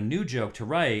think of a new joke to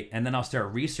write, and then I'll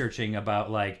start researching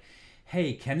about like,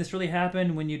 hey, can this really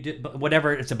happen when you did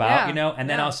whatever it's about, you know? And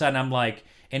then all of a sudden I'm like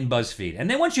in BuzzFeed, and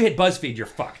then once you hit BuzzFeed, you're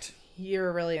fucked.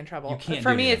 You're really in trouble. You can't.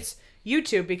 For me, it's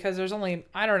YouTube because there's only,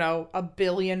 I don't know, 1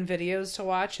 billion videos to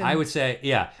watch. And I would say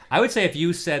if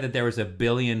you said that there was 1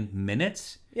 billion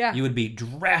minutes, you would be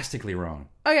drastically wrong.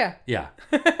 Oh yeah. Yeah.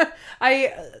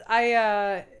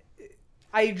 I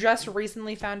just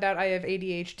recently found out I have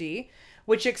ADHD,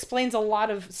 which explains a lot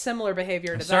of similar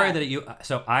behavior to that. Sorry that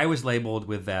so I was labeled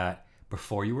with that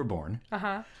before you were born.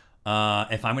 Uh-huh.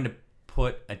 If I'm going to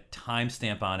put a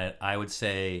timestamp on it, I would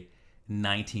say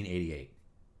 1988.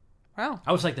 Wow.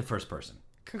 I was like the first person.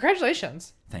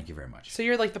 Congratulations. Thank you very much. So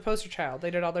you're like the poster child.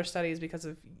 They did all their studies because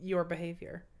of your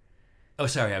behavior. Oh,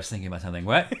 sorry, I was thinking about something.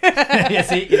 What?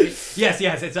 Yes.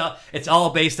 It's all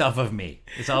based off of me.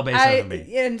 It's all based off of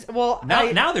me. And well,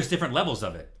 now there's different levels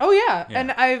of it. Oh yeah.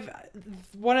 And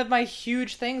one of my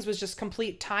huge things was just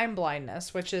complete time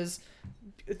blindness, which is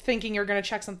thinking you're going to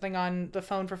check something on the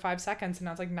phone for 5 seconds, and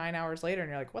now it's like 9 hours later, and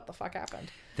you're like, what the fuck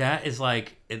happened? Here's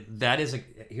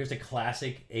a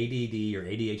classic ADD or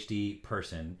ADHD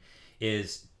person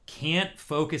can't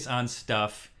focus on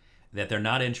stuff that they're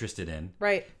not interested in.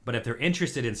 Right. But if they're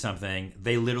interested in something,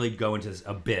 they literally go into this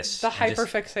abyss. The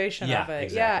hyperfixation of it.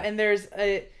 Exactly. Yeah, and there's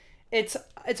it's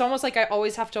almost like I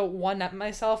always have to one-up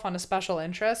myself on a special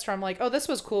interest, where I'm like, oh, this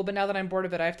was cool, but now that I'm bored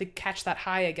of it, I have to catch that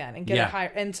high again and get it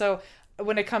higher. And so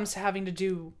when it comes to having to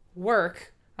do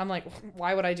work, I'm like,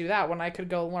 why would I do that when I could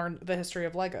go learn the history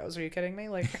of Legos? Are you kidding me?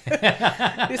 Like,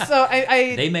 so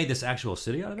they made this actual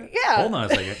city out of it? Yeah. Hold on a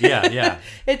second. Yeah.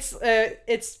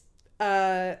 It's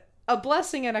a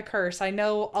blessing and a curse. I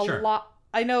know a lot.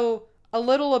 I know a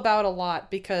little about a lot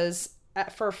because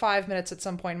for 5 minutes at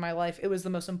some point in my life, it was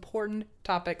the most important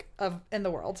topic in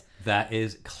the world. That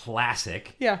is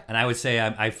classic. Yeah. And I would say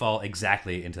I fall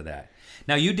exactly into that.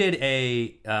 Now you did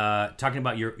talking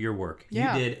about your work.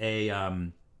 Yeah.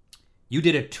 You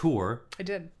did a tour. I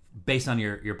did. Based on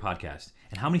your podcast.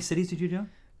 And how many cities did you do?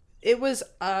 It was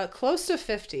close to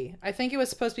 50. I think it was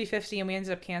supposed to be 50, and we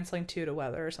ended up canceling 2 to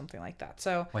weather or something like that.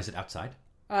 So why is it outside?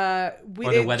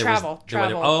 Travel.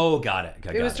 Oh, got it.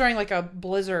 It was during like a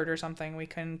blizzard or something. We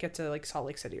couldn't get to like Salt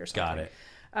Lake City or something. Got it.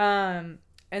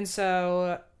 And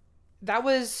so that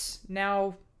was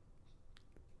now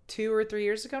 2 or 3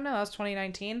 years ago now. That was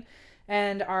 2019.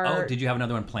 And did you have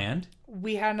another one planned?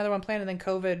 We had another one planned, and then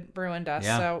COVID ruined us.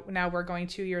 Yeah. So now we're going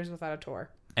 2 years without a tour.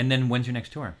 And then when's your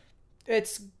next tour?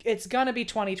 It's gonna be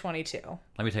 2022.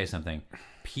 Let me tell you something.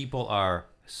 People are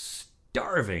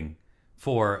starving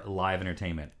for live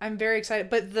entertainment. I'm very excited,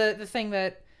 but the thing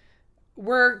that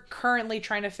we're currently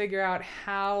trying to figure out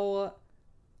how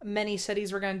many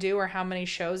cities we're gonna do or how many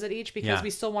shows at each, because we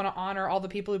still want to honor all the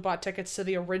people who bought tickets to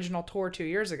the original tour 2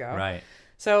 years ago. Right.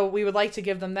 So we would like to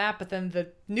give them that, but then the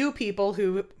new people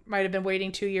who might have been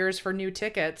waiting 2 years for new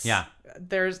tickets,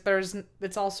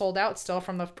 it's all sold out still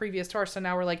from the previous tour. So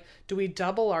now we're like, do we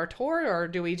double our tour, or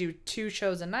do we do 2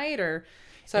 shows a night, or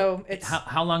so it's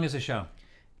how long is the show?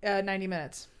 90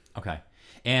 minutes. Okay.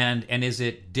 And is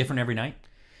it different every night?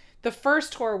 The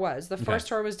first tour was. The first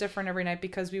tour was different every night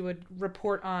because we would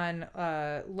report on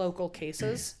local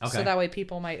cases. Okay. So that way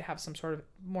people might have some sort of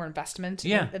more investment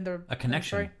in the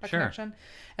connection. Connection.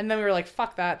 And then we were like,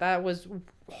 fuck that. That was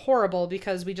horrible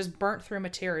because we just burnt through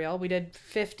material. We did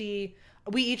 50...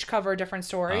 We each cover a different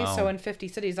story. So in 50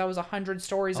 cities, that was 100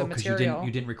 stories of material.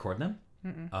 You didn't record them?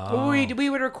 We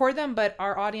would record them, but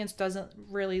our audience doesn't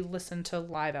really listen to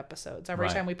live episodes. Every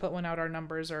time we put one out, our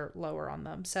numbers are lower on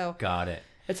them. So got it.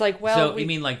 It's like, well... So you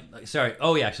mean so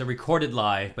recorded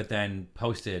live, but then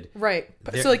posted... Right.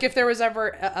 So like if there was ever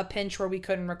a pinch where we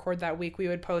couldn't record that week, we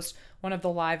would post one of the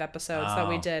live episodes that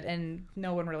we did, and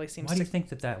no one really seems to... Why do you think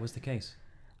that was the case?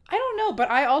 I don't know, but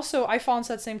I fall into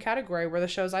that same category where the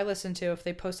shows I listen to, if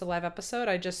they post a live episode,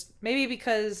 maybe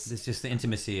because... It's just the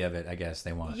intimacy of it, I guess,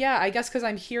 they want. Yeah, I guess because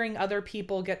I'm hearing other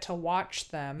people get to watch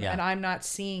them, and I'm not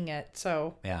seeing it,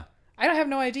 so... Yeah. I don't have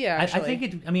no idea, actually. I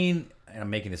think and I'm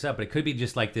making this up, but it could be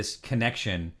just like this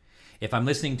connection. If I'm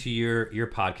listening to your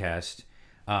podcast,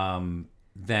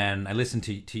 then I listen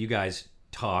to you guys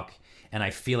talk, and I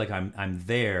feel like I'm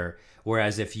there.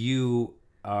 Whereas if you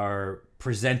are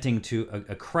presenting to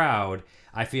a crowd,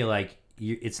 I feel like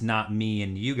it's not me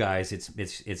and you guys.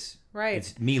 It's right.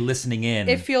 It's me listening in.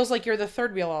 It feels like you're the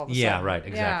third wheel all of a sudden. Yeah, right,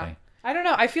 exactly. Yeah. I don't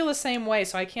know. I feel the same way,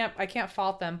 so I can't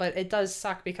fault them, but it does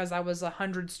suck because that was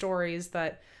 100 stories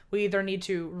that we either need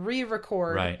to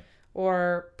re-record Right.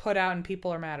 or put out, and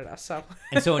people are mad at us. So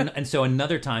and so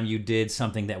another time you did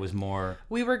something that was more.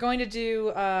 we were going to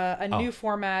do a new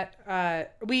format.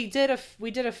 We did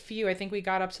a few. I think we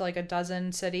got up to like a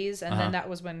dozen cities, and then that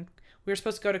was when we were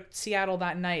supposed to go to Seattle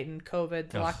that night, and the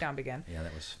lockdown began. Yeah,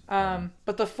 that was.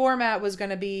 But the format was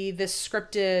going to be this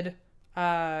scripted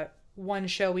one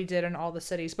show we did in all the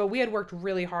cities. But we had worked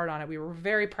really hard on it. We were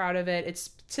very proud of it. It's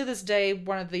to this day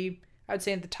one of the, I would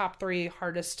say, the top 3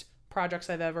 hardest projects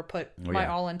I've ever put my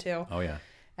all into. Oh yeah.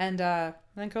 And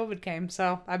then COVID came,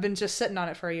 so I've been just sitting on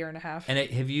it for a year and a half. And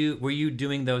were you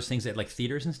doing those things at like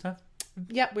theaters and stuff?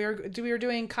 Yeah, we were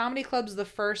doing comedy clubs the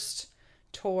first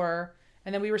tour,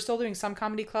 and then we were still doing some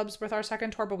comedy clubs with our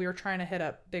second tour, but we were trying to hit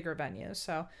up bigger venues.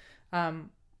 So, our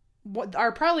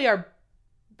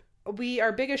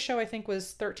biggest show I think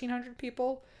was 1,300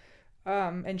 people,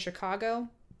 in Chicago.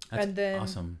 That's and then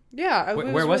awesome. Yeah,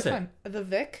 Where was really it? fun. The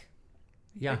Vic.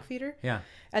 Yeah. Vic Theater. Yeah.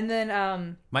 And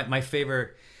then my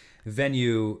favorite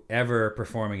venue ever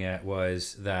performing at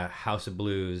was the House of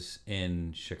Blues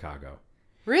in Chicago.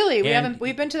 Really,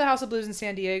 we've been to the House of Blues in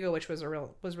San Diego, which was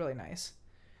really nice.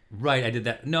 Right, I did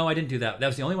that. No, I didn't do that. That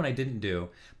was the only one I didn't do.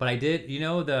 But I did,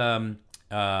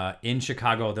 the in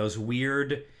Chicago, those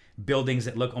weird buildings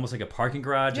that look almost like a parking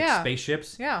garage, like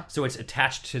spaceships. Yeah. So it's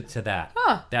attached to that.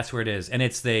 Huh. That's where it is, and I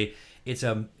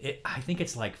think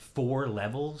it's like 4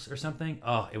 levels or something.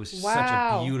 Oh, it was such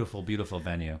a beautiful, beautiful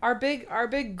venue. Our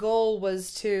big goal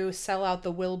was to sell out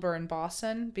the Wilbur in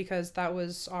Boston, because that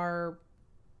was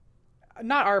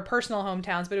not our personal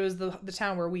hometowns, but it was the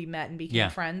town where we met and became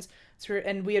friends. So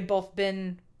and we had both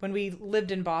been, when we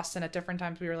lived in Boston at different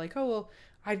times, we were like, oh, well,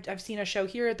 I've seen a show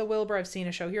here at the Wilbur. I've seen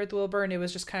a show here at the Wilbur. And it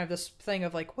was just kind of this thing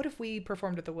of like, what if we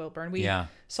performed at the Wilbur? And we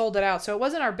sold it out. So it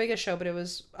wasn't our biggest show, but it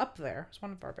was up there. It was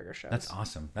one of our bigger shows. That's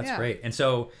awesome. That's great. And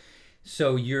so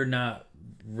you're not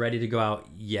ready to go out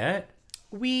yet?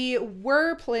 We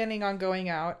were planning on going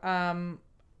out.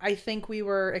 I think we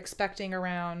were expecting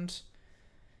around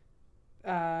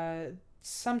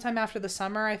sometime after the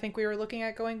summer. I think we were looking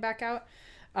at going back out.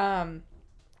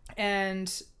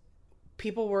 And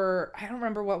people were, I don't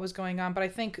remember what was going on, but I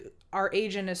think our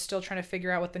agent is still trying to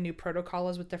figure out what the new protocol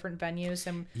is with different venues.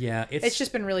 And it's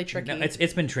just been really tricky. No,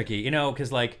 it's been tricky,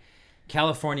 because like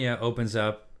California opens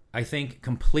up, I think,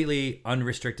 completely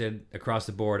unrestricted across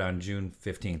the board on June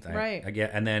 15th. Right. I get,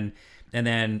 and then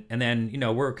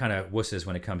we're kind of wusses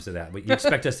when it comes to that. But you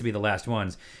expect us to be the last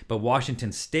ones. But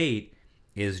Washington State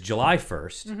is July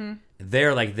 1st.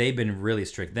 Mm-hmm. They've been really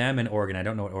strict. Them and Oregon. I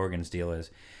don't know what Oregon's deal is,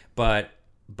 but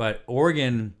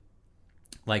Oregon,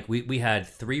 like we had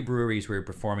 3 breweries we were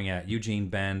performing at: Eugene,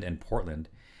 Bend, and Portland.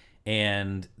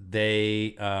 And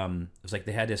they it was like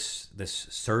they had this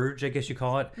surge, I guess you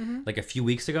call it, like a few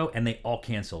weeks ago, and they all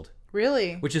canceled.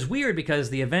 Really? Which is weird because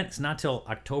the event's not till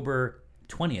October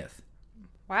 20th.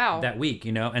 Wow. That week,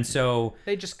 and so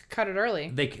they just cut it early.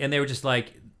 They were just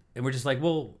like,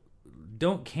 well,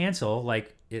 don't cancel.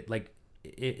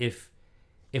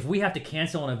 If we have to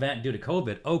cancel an event due to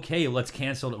COVID, okay, let's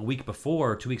cancel it a week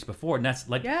before or 2 weeks before, and that's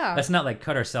like, that's not like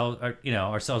cut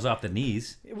ourselves off the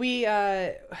knees. We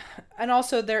and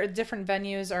also there different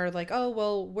venues are like, oh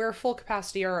well, we're full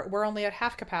capacity, or we're only at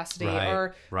half capacity,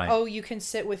 or oh, you can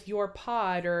sit with your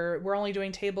pod, or we're only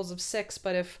doing tables of 6,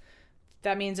 but if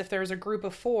that means if there's a group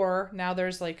of 4, now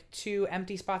there's like 2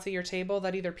 empty spots at your table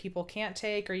that either people can't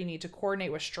take, or you need to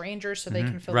coordinate with strangers so they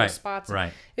can fill those spots.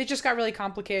 Right. It just got really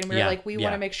complicated. And we were like, we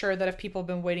want to make sure that if people have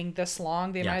been waiting this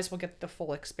long, they might as well get the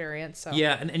full experience. So.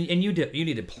 Yeah, and you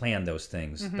need to plan those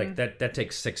things. Mm-hmm. Like that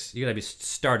takes 6. You got to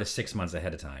start 6 months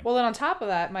ahead of time. Well, then on top of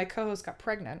that, my co-host got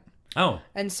pregnant. Oh.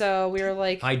 And so we were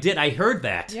like, I heard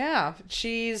that. Yeah,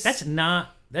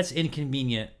 That's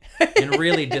inconvenient and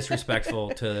really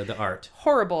disrespectul to the art.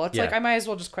 Horrible. It's like, I might as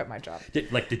well just quit my job.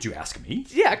 Did you ask me?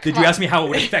 Yeah. Did you ask me how it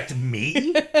would affect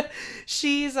me?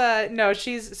 She's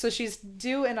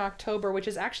due in October, which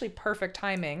is actually perfect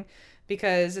timing,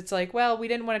 because it's like, well, we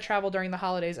didn't want to travel during the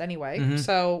holidays anyway. Mm-hmm.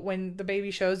 So when the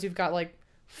baby shows, you've got like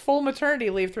full maternity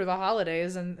leave through the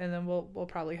holidays, and then we'll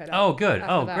probably head out. Oh, good.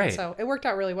 Oh, great. So it worked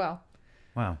out really well.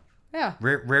 Wow. Yeah.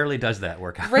 Rarely does that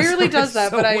work out. Rarely does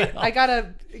that, so but well. I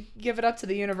gotta give it up to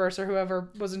the universe or whoever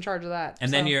was in charge of that.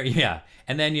 And then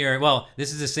you're well,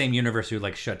 this is the same universe who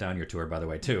like shut down your tour, by the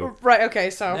way, too. Right. Okay.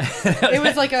 So it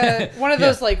was like one of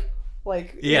those like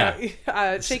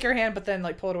shake your hand, but then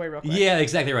like pull it away real quick. Yeah,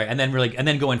 exactly right. And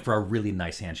then go in for a really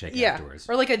nice handshake afterwards.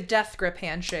 Or like a death grip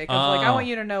handshake of like, I want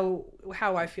you to know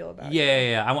how I feel about it.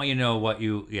 Yeah. I want you to know what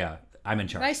you. Yeah, I'm in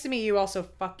charge. Nice to meet you. Also,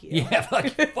 fuck you. Yeah,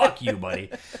 fuck you, buddy.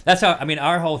 That's how. I mean,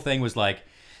 our whole thing was like.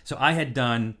 So I've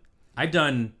done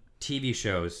TV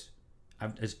shows,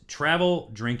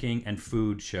 travel, drinking, and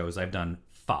food shows. I've done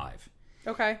 5.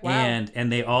 Okay. Wow.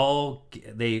 And they've all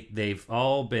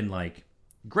been like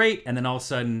great, and then all of a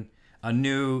sudden a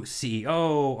new CEO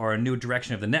or a new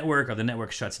direction of the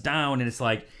network shuts down, and it's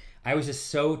like I was just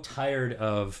so tired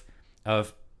of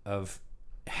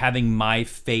having my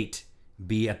fate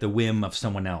be at the whim of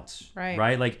someone else.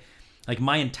 Right? Like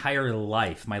my entire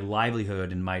life, my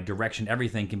livelihood and my direction,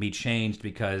 everything can be changed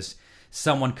because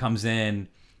someone comes in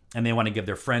and they want to give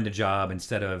their friend a job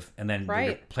instead of, and then they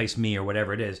replace me or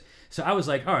whatever it is. So I was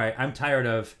like, all right, I'm tired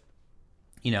of,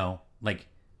 like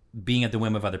being at the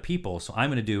whim of other people. So I'm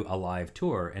going to do a live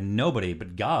tour, and nobody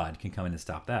but God can come in and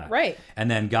stop that. Right.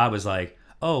 And then God was like,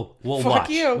 oh, well, Fuck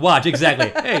you. Watch, exactly.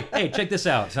 hey, check this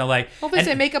out. So like, well, they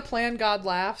say make a plan, God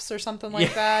laughs, or something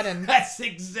like that. And that's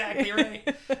exactly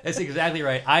right. That's exactly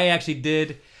right.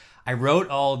 I wrote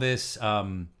all this,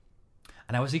 and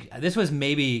this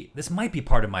might be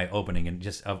part of my opening and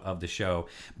just of the show,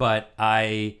 but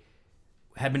I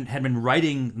had been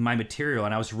writing my material,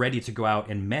 and I was ready to go out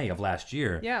in May of last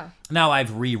year. Yeah. Now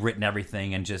I've rewritten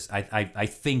everything, and just I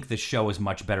think the show is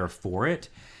much better for it.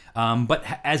 But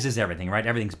as is everything, right?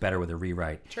 Everything's better with a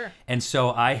rewrite. Sure. And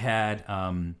so I had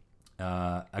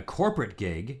a corporate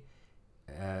gig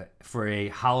for a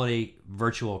holiday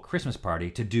virtual Christmas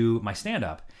party to do my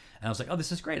stand-up. And I was like, oh,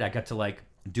 this is great. I got to like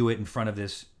do it in front of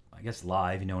this, I guess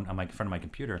live, on my in front of my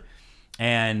computer.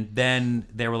 And then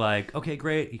they were like, okay,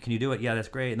 great. Can you do it? Yeah, that's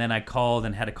great. And then I called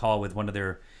and had a call with one of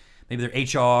maybe their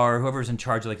HR, whoever's in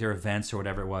charge of like their events or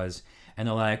whatever it was. And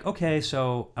they're like, okay,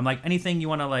 so I'm like, anything you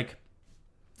want to like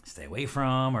stay away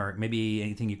from, or maybe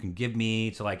anything you can give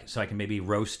me to like, so I can maybe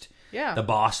roast the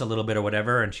boss a little bit or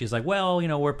whatever. And she's like, well,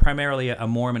 we're primarily a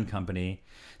Mormon company,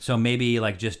 so maybe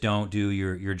like just don't do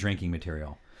your drinking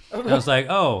material. And I was like,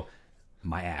 oh,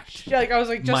 my act. Yeah, like I was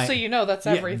like, so you know, that's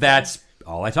everything. That's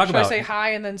all I talk about. Should I say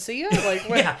hi and then see you? Like,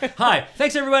 yeah, hi,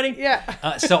 thanks everybody.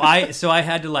 Yeah. So I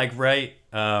had to like write.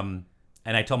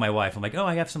 And I told my wife, I'm like, oh,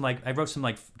 I wrote some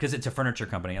like, because it's a furniture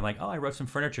company. I'm like, oh, I wrote some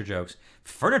furniture jokes.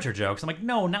 Furniture jokes? I'm like,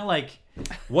 no, not like,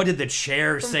 what did the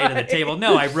chair say to the table?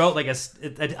 No, I wrote like a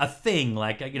thing,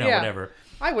 like, whatever.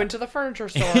 I went to the furniture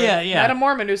store. Yeah. Met a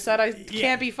Mormon who said I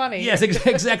can't be funny. Yes,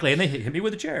 exactly. And they hit me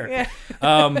with a chair.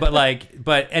 Yeah.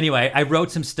 But anyway, I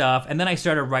wrote some stuff, and then I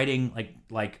started writing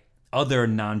like other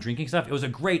non-drinking stuff. It was a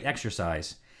great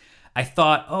exercise. I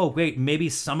thought, oh wait, maybe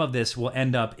some of this will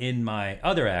end up in my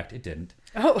other act. It didn't.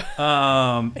 Oh.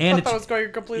 And I thought that was going a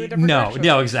completely different direction.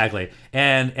 No, exactly.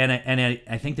 And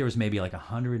I think there was maybe like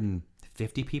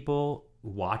 150 people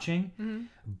watching,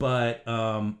 but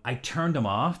I turned them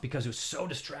off because it was so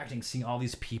distracting seeing all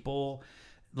these people,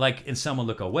 like, and someone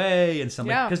look away and some,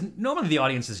 because normally the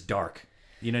audience is dark.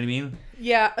 You know what I mean?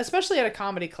 Yeah, especially at a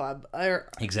comedy club.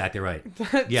 Exactly right.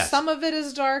 Yes. Some of it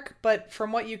is dark, but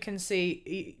from what you can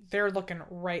see, they're looking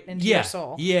right into your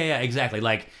soul. Yeah, exactly.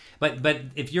 Like, but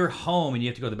if you're home and you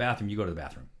have to go to the bathroom, you go to the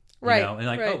bathroom. Right. And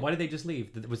like, oh, why did they just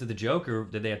leave? Was it the joke, or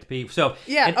did they have to pee? So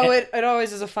yeah. It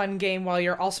always is a fun game while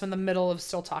you're also in the middle of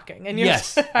still talking, and you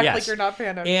act like you're not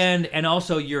paying attention. And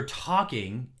also you're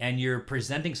talking and you're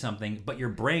presenting something, but your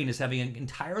brain is having an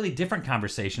entirely different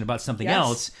conversation about something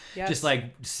else, just like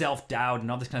self-doubt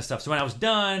and all this kind of stuff. So when I was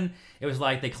done, it was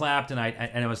like they clapped, and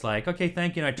I was like, okay,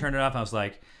 thank you. And I turned it off. I was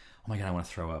like, oh my god, I want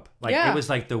to throw up. Like it was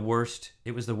like the worst.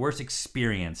 It was the worst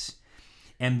experience.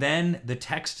 And then the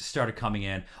text started coming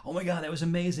in. Oh my god, that was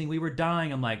amazing. We were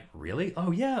dying. I'm like, really? Oh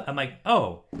yeah. I'm like,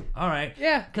 oh, all right.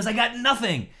 Yeah. Because I got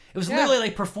nothing. It was literally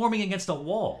like performing against a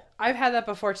wall. I've had that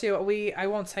before too. I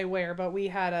won't say where, but we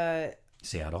had a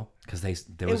Seattle, because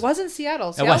it wasn't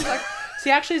Seattle.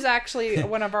 Seattle is actually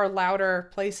one of our louder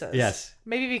places. Yes.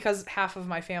 Maybe because half of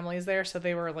my family is there, so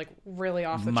they were like really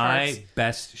off the charts. My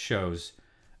best shows,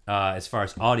 as far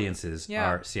as audiences,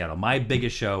 are Seattle. My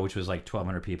biggest show, which was like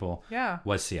 1,200 people,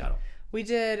 was Seattle. We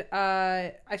did,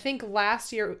 I think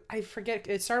last year, I forget,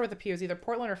 it started with a P. It was either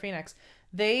Portland or Phoenix.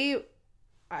 We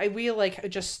like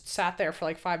just sat there for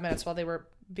like 5 minutes while they were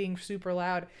being super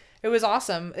loud. It was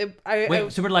awesome.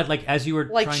 Wait, so we're like as you were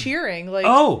like cheering, like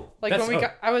like when we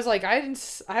got, I was like, I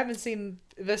haven't seen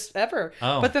this ever.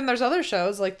 Oh. But then there's other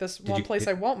shows like this one place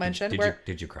I won't mention where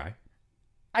did you cry?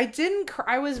 I didn't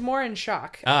cry. I was more in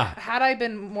shock. Ah. Had I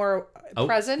been more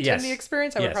present in the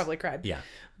experience, I would probably cried. Yeah.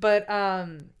 But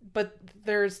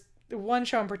there's one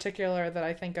show in particular that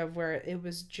I think of where it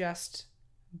was just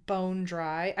bone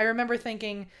dry. I remember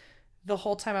thinking the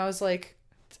whole time, I was like,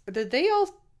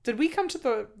 did we come to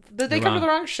the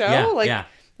wrong show? Yeah,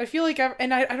 I feel like, I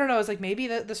don't know, I was like, maybe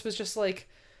that this was just like,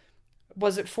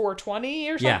 was it 420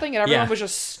 or something? And everyone was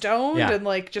just stoned and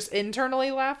like just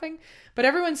internally laughing. But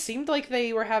everyone seemed like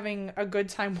they were having a good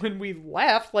time when we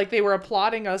left. Like they were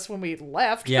applauding us when we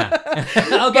left. Yeah.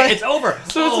 Okay, it's over.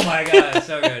 Oh my God, it's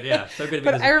so good. Yeah, so good.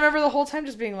 But I remember the whole time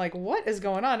just being like, what is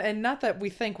going on? And not that we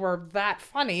think we're that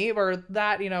funny or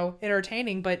that,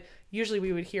 entertaining, but usually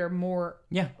we would hear more.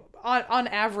 Yeah. On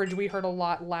average, we heard a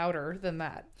lot louder than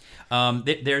that.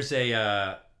 There's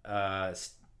a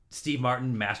Steve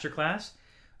Martin masterclass,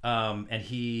 and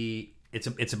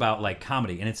it's about like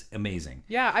comedy, and it's amazing.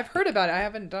 Yeah, I've heard about it. I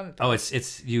haven't done it. Oh, it's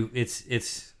worth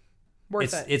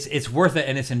it. It's worth it,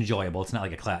 and it's enjoyable. It's not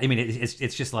like a class. I mean,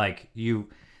 it's just like you.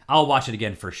 I'll watch it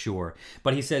again for sure.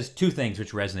 But he says two things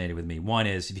which resonated with me. One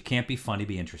is, if you can't be funny,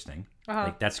 be interesting.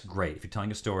 Like that's great. If you're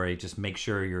telling a story, just make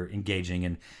sure you're engaging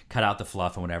and cut out the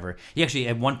fluff and whatever. He actually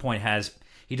at one point does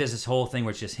this whole thing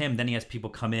where it's just him. Then he has people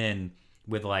come in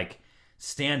with like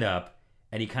stand up,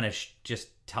 and he kind of just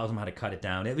tells them how to cut it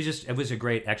down. It was a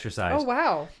great exercise. Oh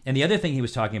wow! And the other thing he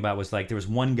was talking about was like there was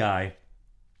one guy.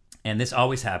 And this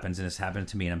always happens, and it's happened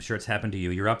to me, and I'm sure it's happened to you.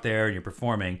 You're up there, and you're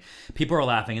performing. People are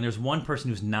laughing, and there's one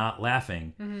person who's not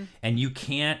laughing. Mm-hmm. And you're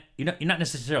not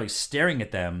necessarily staring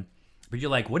at them, but you're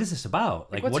like, what is this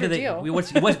about? Like what's your deal?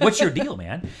 What's your deal,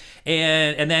 man?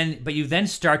 But you then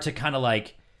start to kind of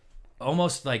like,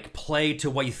 almost like play to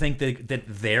what you think that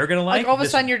they're going to like. Like all of a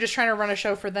sudden, you're just trying to run a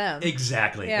show for them.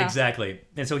 Exactly.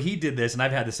 And so he did this, and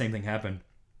I've had the same thing happen.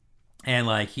 And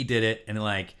like, he did it, and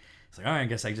like, it's like, all right, I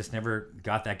guess I just never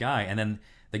got that guy. And then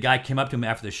the guy came up to him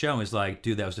after the show and was like,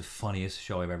 dude, that was the funniest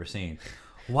show I've ever seen.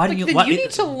 Why didn't you? You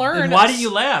need to learn. Why did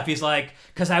you laugh? He's like,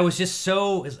 because I was just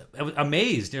so I was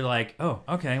amazed. You're like, oh,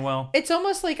 okay, well. It's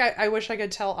almost like I wish I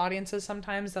could tell audiences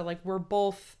sometimes that like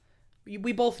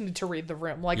we both need to read the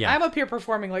room. Like I'm up here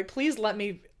performing. Like please let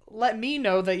me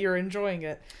know that you're enjoying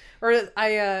it. Or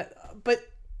but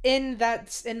in that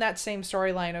same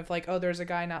storyline of like, oh, there's a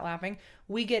guy not laughing.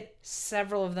 We get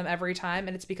several of them every time,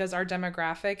 and it's because our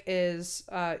demographic is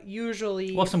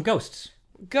usually some ghosts,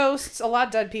 a lot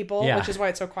of dead people, which is why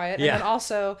it's so quiet. And then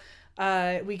also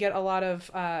we get a lot of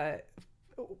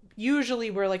usually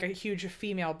we're like a huge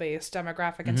female-based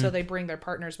demographic, and so they bring their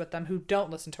partners with them who don't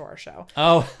listen to our show.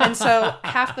 Oh, and so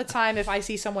half the time, if I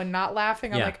see someone not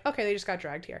laughing, I'm like, okay, they just got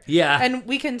dragged here. Yeah, and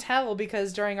we can tell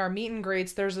because during our meet and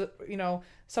greets, there's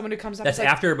someone who comes up. That's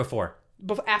after or before.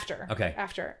 After. Okay.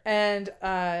 After. And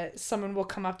someone will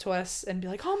come up to us and be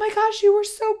like, oh my gosh, you were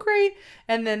so great.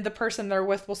 And then the person they're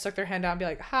with will stick their hand out and be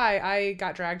like, hi, I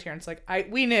got dragged here. And it's like,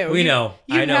 we knew. We know.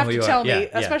 You I know have who to you tell are. me,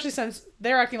 especially since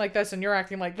they're acting like this and you're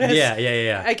acting like this.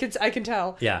 Yeah. I can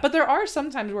tell. Yeah. But there are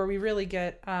some times where we really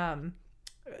get,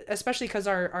 especially because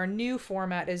our new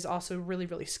format is also really,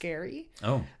 really scary.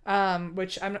 Oh.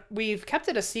 Which we've kept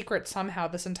it a secret somehow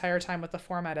this entire time with the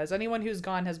format, as anyone who's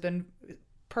gone has been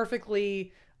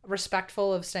perfectly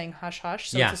respectful of staying hush hush,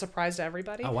 so it's a surprise to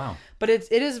everybody. Oh wow. But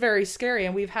it is very scary,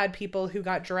 and we've had people who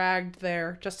got dragged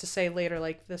there just to say later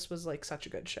like this was like such a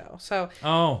good show. So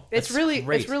it's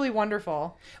really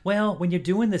wonderful. Well, when you're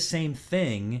doing the same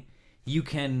thing, you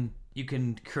can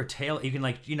curtail, you can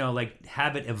like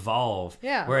have it evolve.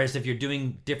 Yeah. Whereas if you're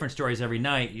doing different stories every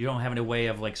night, you don't have any way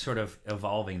of like sort of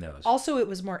evolving those. Also, it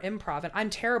was more improv, and I'm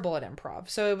terrible at improv.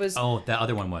 So it was. Oh, that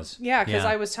other one was. Yeah, because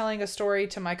I was telling a story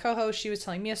to my co-host, she was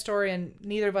telling me a story, and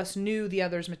neither of us knew the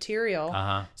other's material.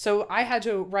 So I had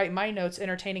to write my notes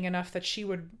entertaining enough that she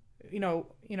would,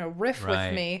 riff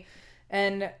with me.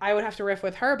 And I would have to riff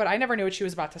with her, but I never knew what she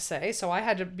was about to say. So I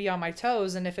had to be on my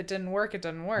toes, and if it didn't work, it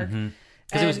didn't work. Mm-hmm.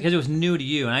 Because it was new to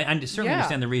you, and I certainly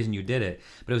understand the reason you did it,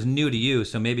 but it was new to you,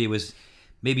 so maybe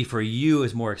for you it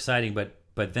was more exciting,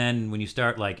 but then when you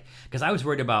start like, because I was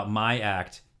worried about my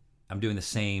act, I'm doing the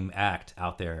same act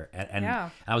out there, and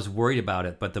I was worried about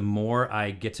it, but the more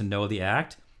I get to know the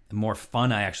act, the more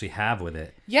fun I actually have with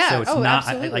it. Yeah, so it's not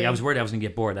absolutely. I was worried I was gonna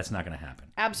get bored. That's not gonna happen.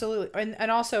 Absolutely,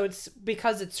 and also it's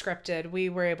because it's scripted. We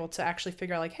were able to actually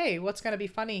figure out like, hey, what's gonna be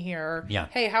funny here? Or,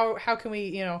 hey, how can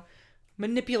we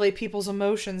manipulate people's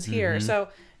emotions here. Mm-hmm. So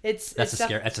That's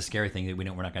a scary thing that we're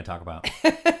not going to talk about.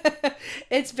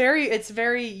 It's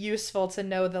very useful to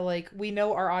know that, like, we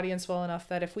know our audience well enough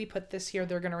that if we put this here,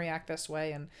 they're going to react this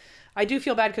way. And I do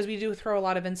feel bad because we do throw a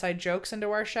lot of inside jokes into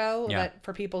our show that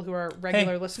for people who are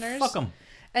regular listeners. Fuck them.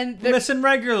 And listen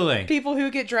regularly. People who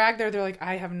get dragged there, they're like,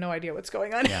 I have no idea what's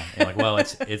going on. Yeah, you're like, well,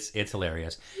 it's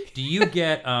hilarious. Do you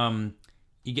get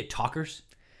talkers?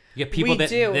 You get people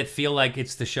that feel like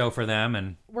it's the show for them,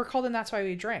 and we're called And That's Why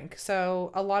We Drink.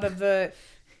 So a lot of the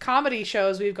comedy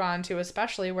shows we've gone to,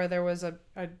 especially where there was a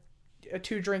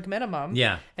 2-drink minimum,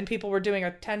 and people were doing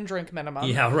a 10-drink minimum.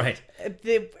 Yeah, right.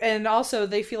 And also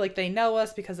they feel like they know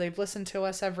us because they've listened to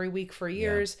us every week for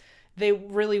years. Yeah. They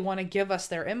really want to give us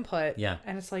their input. Yeah,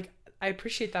 and it's like, I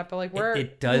appreciate that, but like we're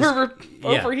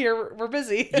over here, we're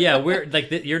busy. Yeah, we're like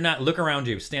you're not. Look around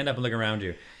you. Stand up and look around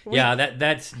you.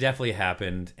 That's definitely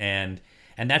happened, and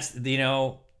that's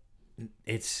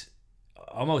it's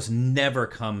almost never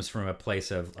comes from a place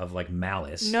of like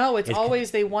malice. No, it's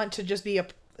always they want to just be a.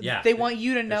 Yeah, they want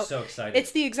you to know. So excited.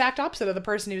 It's the exact opposite of the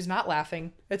person who's not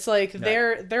laughing. It's like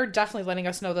they're definitely letting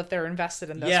us know that they're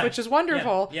invested in this, which is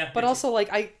wonderful. Yeah. But also like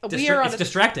it's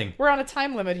distracting. We're on a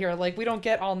time limit here. Like we don't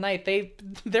get all night.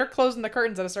 They're closing the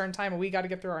curtains at a certain time, and we got to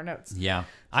get through our notes. Yeah.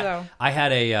 So. I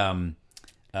had a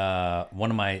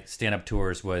one of my stand-up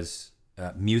tours was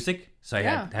music, so I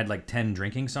had like 10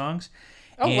 drinking songs.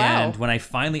 Oh, and when I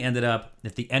finally ended up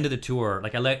at the end of the tour,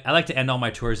 like I like to end all my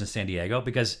tours in San Diego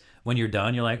because when you're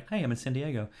done, you're like, hey, I'm in San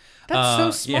Diego. That's so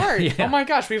smart. Yeah. Oh my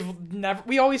gosh,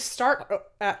 we always start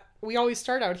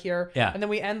out here, and then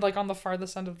we end like on the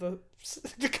farthest end of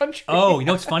the country. Oh, you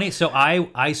know what's funny? So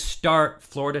I start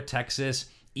Florida, Texas,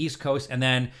 East Coast, and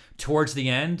then towards the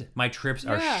end, my trips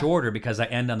are shorter because I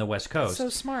end on the West Coast.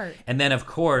 That's so smart. And then of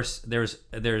course there's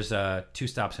 2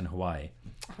 stops in Hawaii.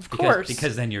 Of course,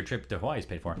 because then your trip to Hawaii is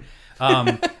paid for.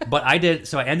 But I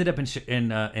ended up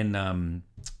in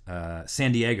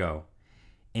San Diego,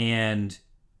 and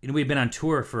we'd been on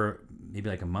tour for maybe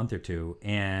like a month or two,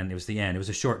 and it was the end. It was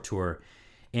a short tour,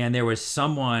 and there was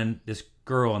this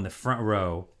girl in the front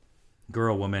row,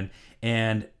 woman,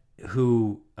 and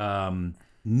who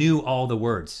knew all the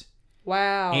words.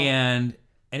 Wow. And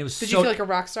it was Did you feel like a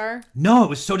rock star? No, it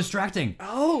was so distracting.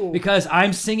 Oh. Because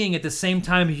I'm singing at the same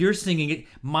time you're singing it.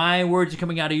 My words are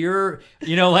coming out of your,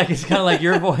 like it's kind of like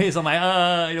your voice. I'm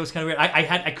like, it was kind of weird.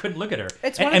 I couldn't look at her.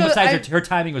 And besides, her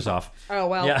timing was off. Oh,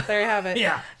 well, there you have it.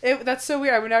 Yeah. That's so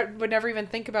weird. I would never even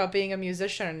think about being a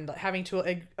musician, having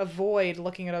to avoid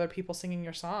looking at other people singing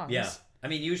your songs. Yeah. I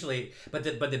mean, usually, but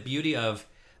the beauty of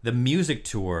the music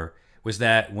tour was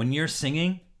that when you're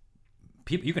singing,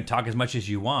 you can talk as much as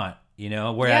you want.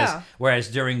 Whereas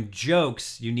during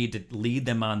jokes, you need to lead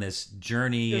them on this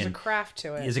journey. There's a craft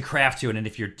to it. There's a craft to it, and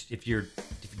if you're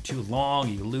too long,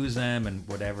 you lose them and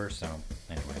whatever. So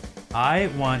anyway, I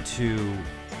want to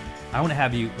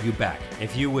have you back,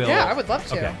 if you will. Yeah, I would love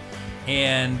to. Okay.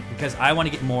 And because I want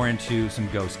to get more into some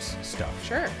ghosts stuff.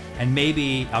 Sure. And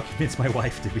maybe I'll convince my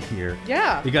wife to be here.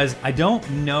 Yeah. Because I don't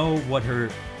know what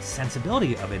her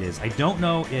sensibility of it is. I don't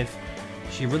know if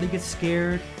she really gets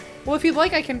scared. Well, if you'd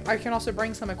like, I can also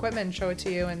bring some equipment and show it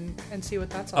to you and see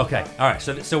what that's all about. Okay, all right.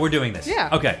 So we're doing this. Yeah.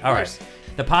 Okay, all right.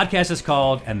 The podcast is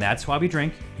called And That's Why We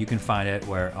Drink. You can find it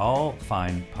where all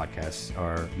fine podcasts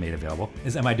are made available.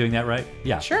 Am I doing that right?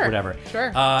 Yeah. Sure. Whatever.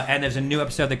 Sure. And there's a new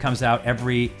episode that comes out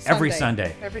every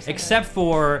Sunday. Except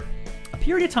for a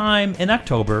period of time in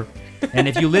October. And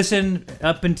if you listen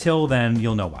up until then,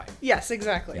 you'll know why. Yes,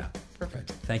 exactly. Yeah.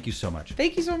 Perfect. Thank you so much.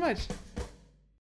 Thank you so much.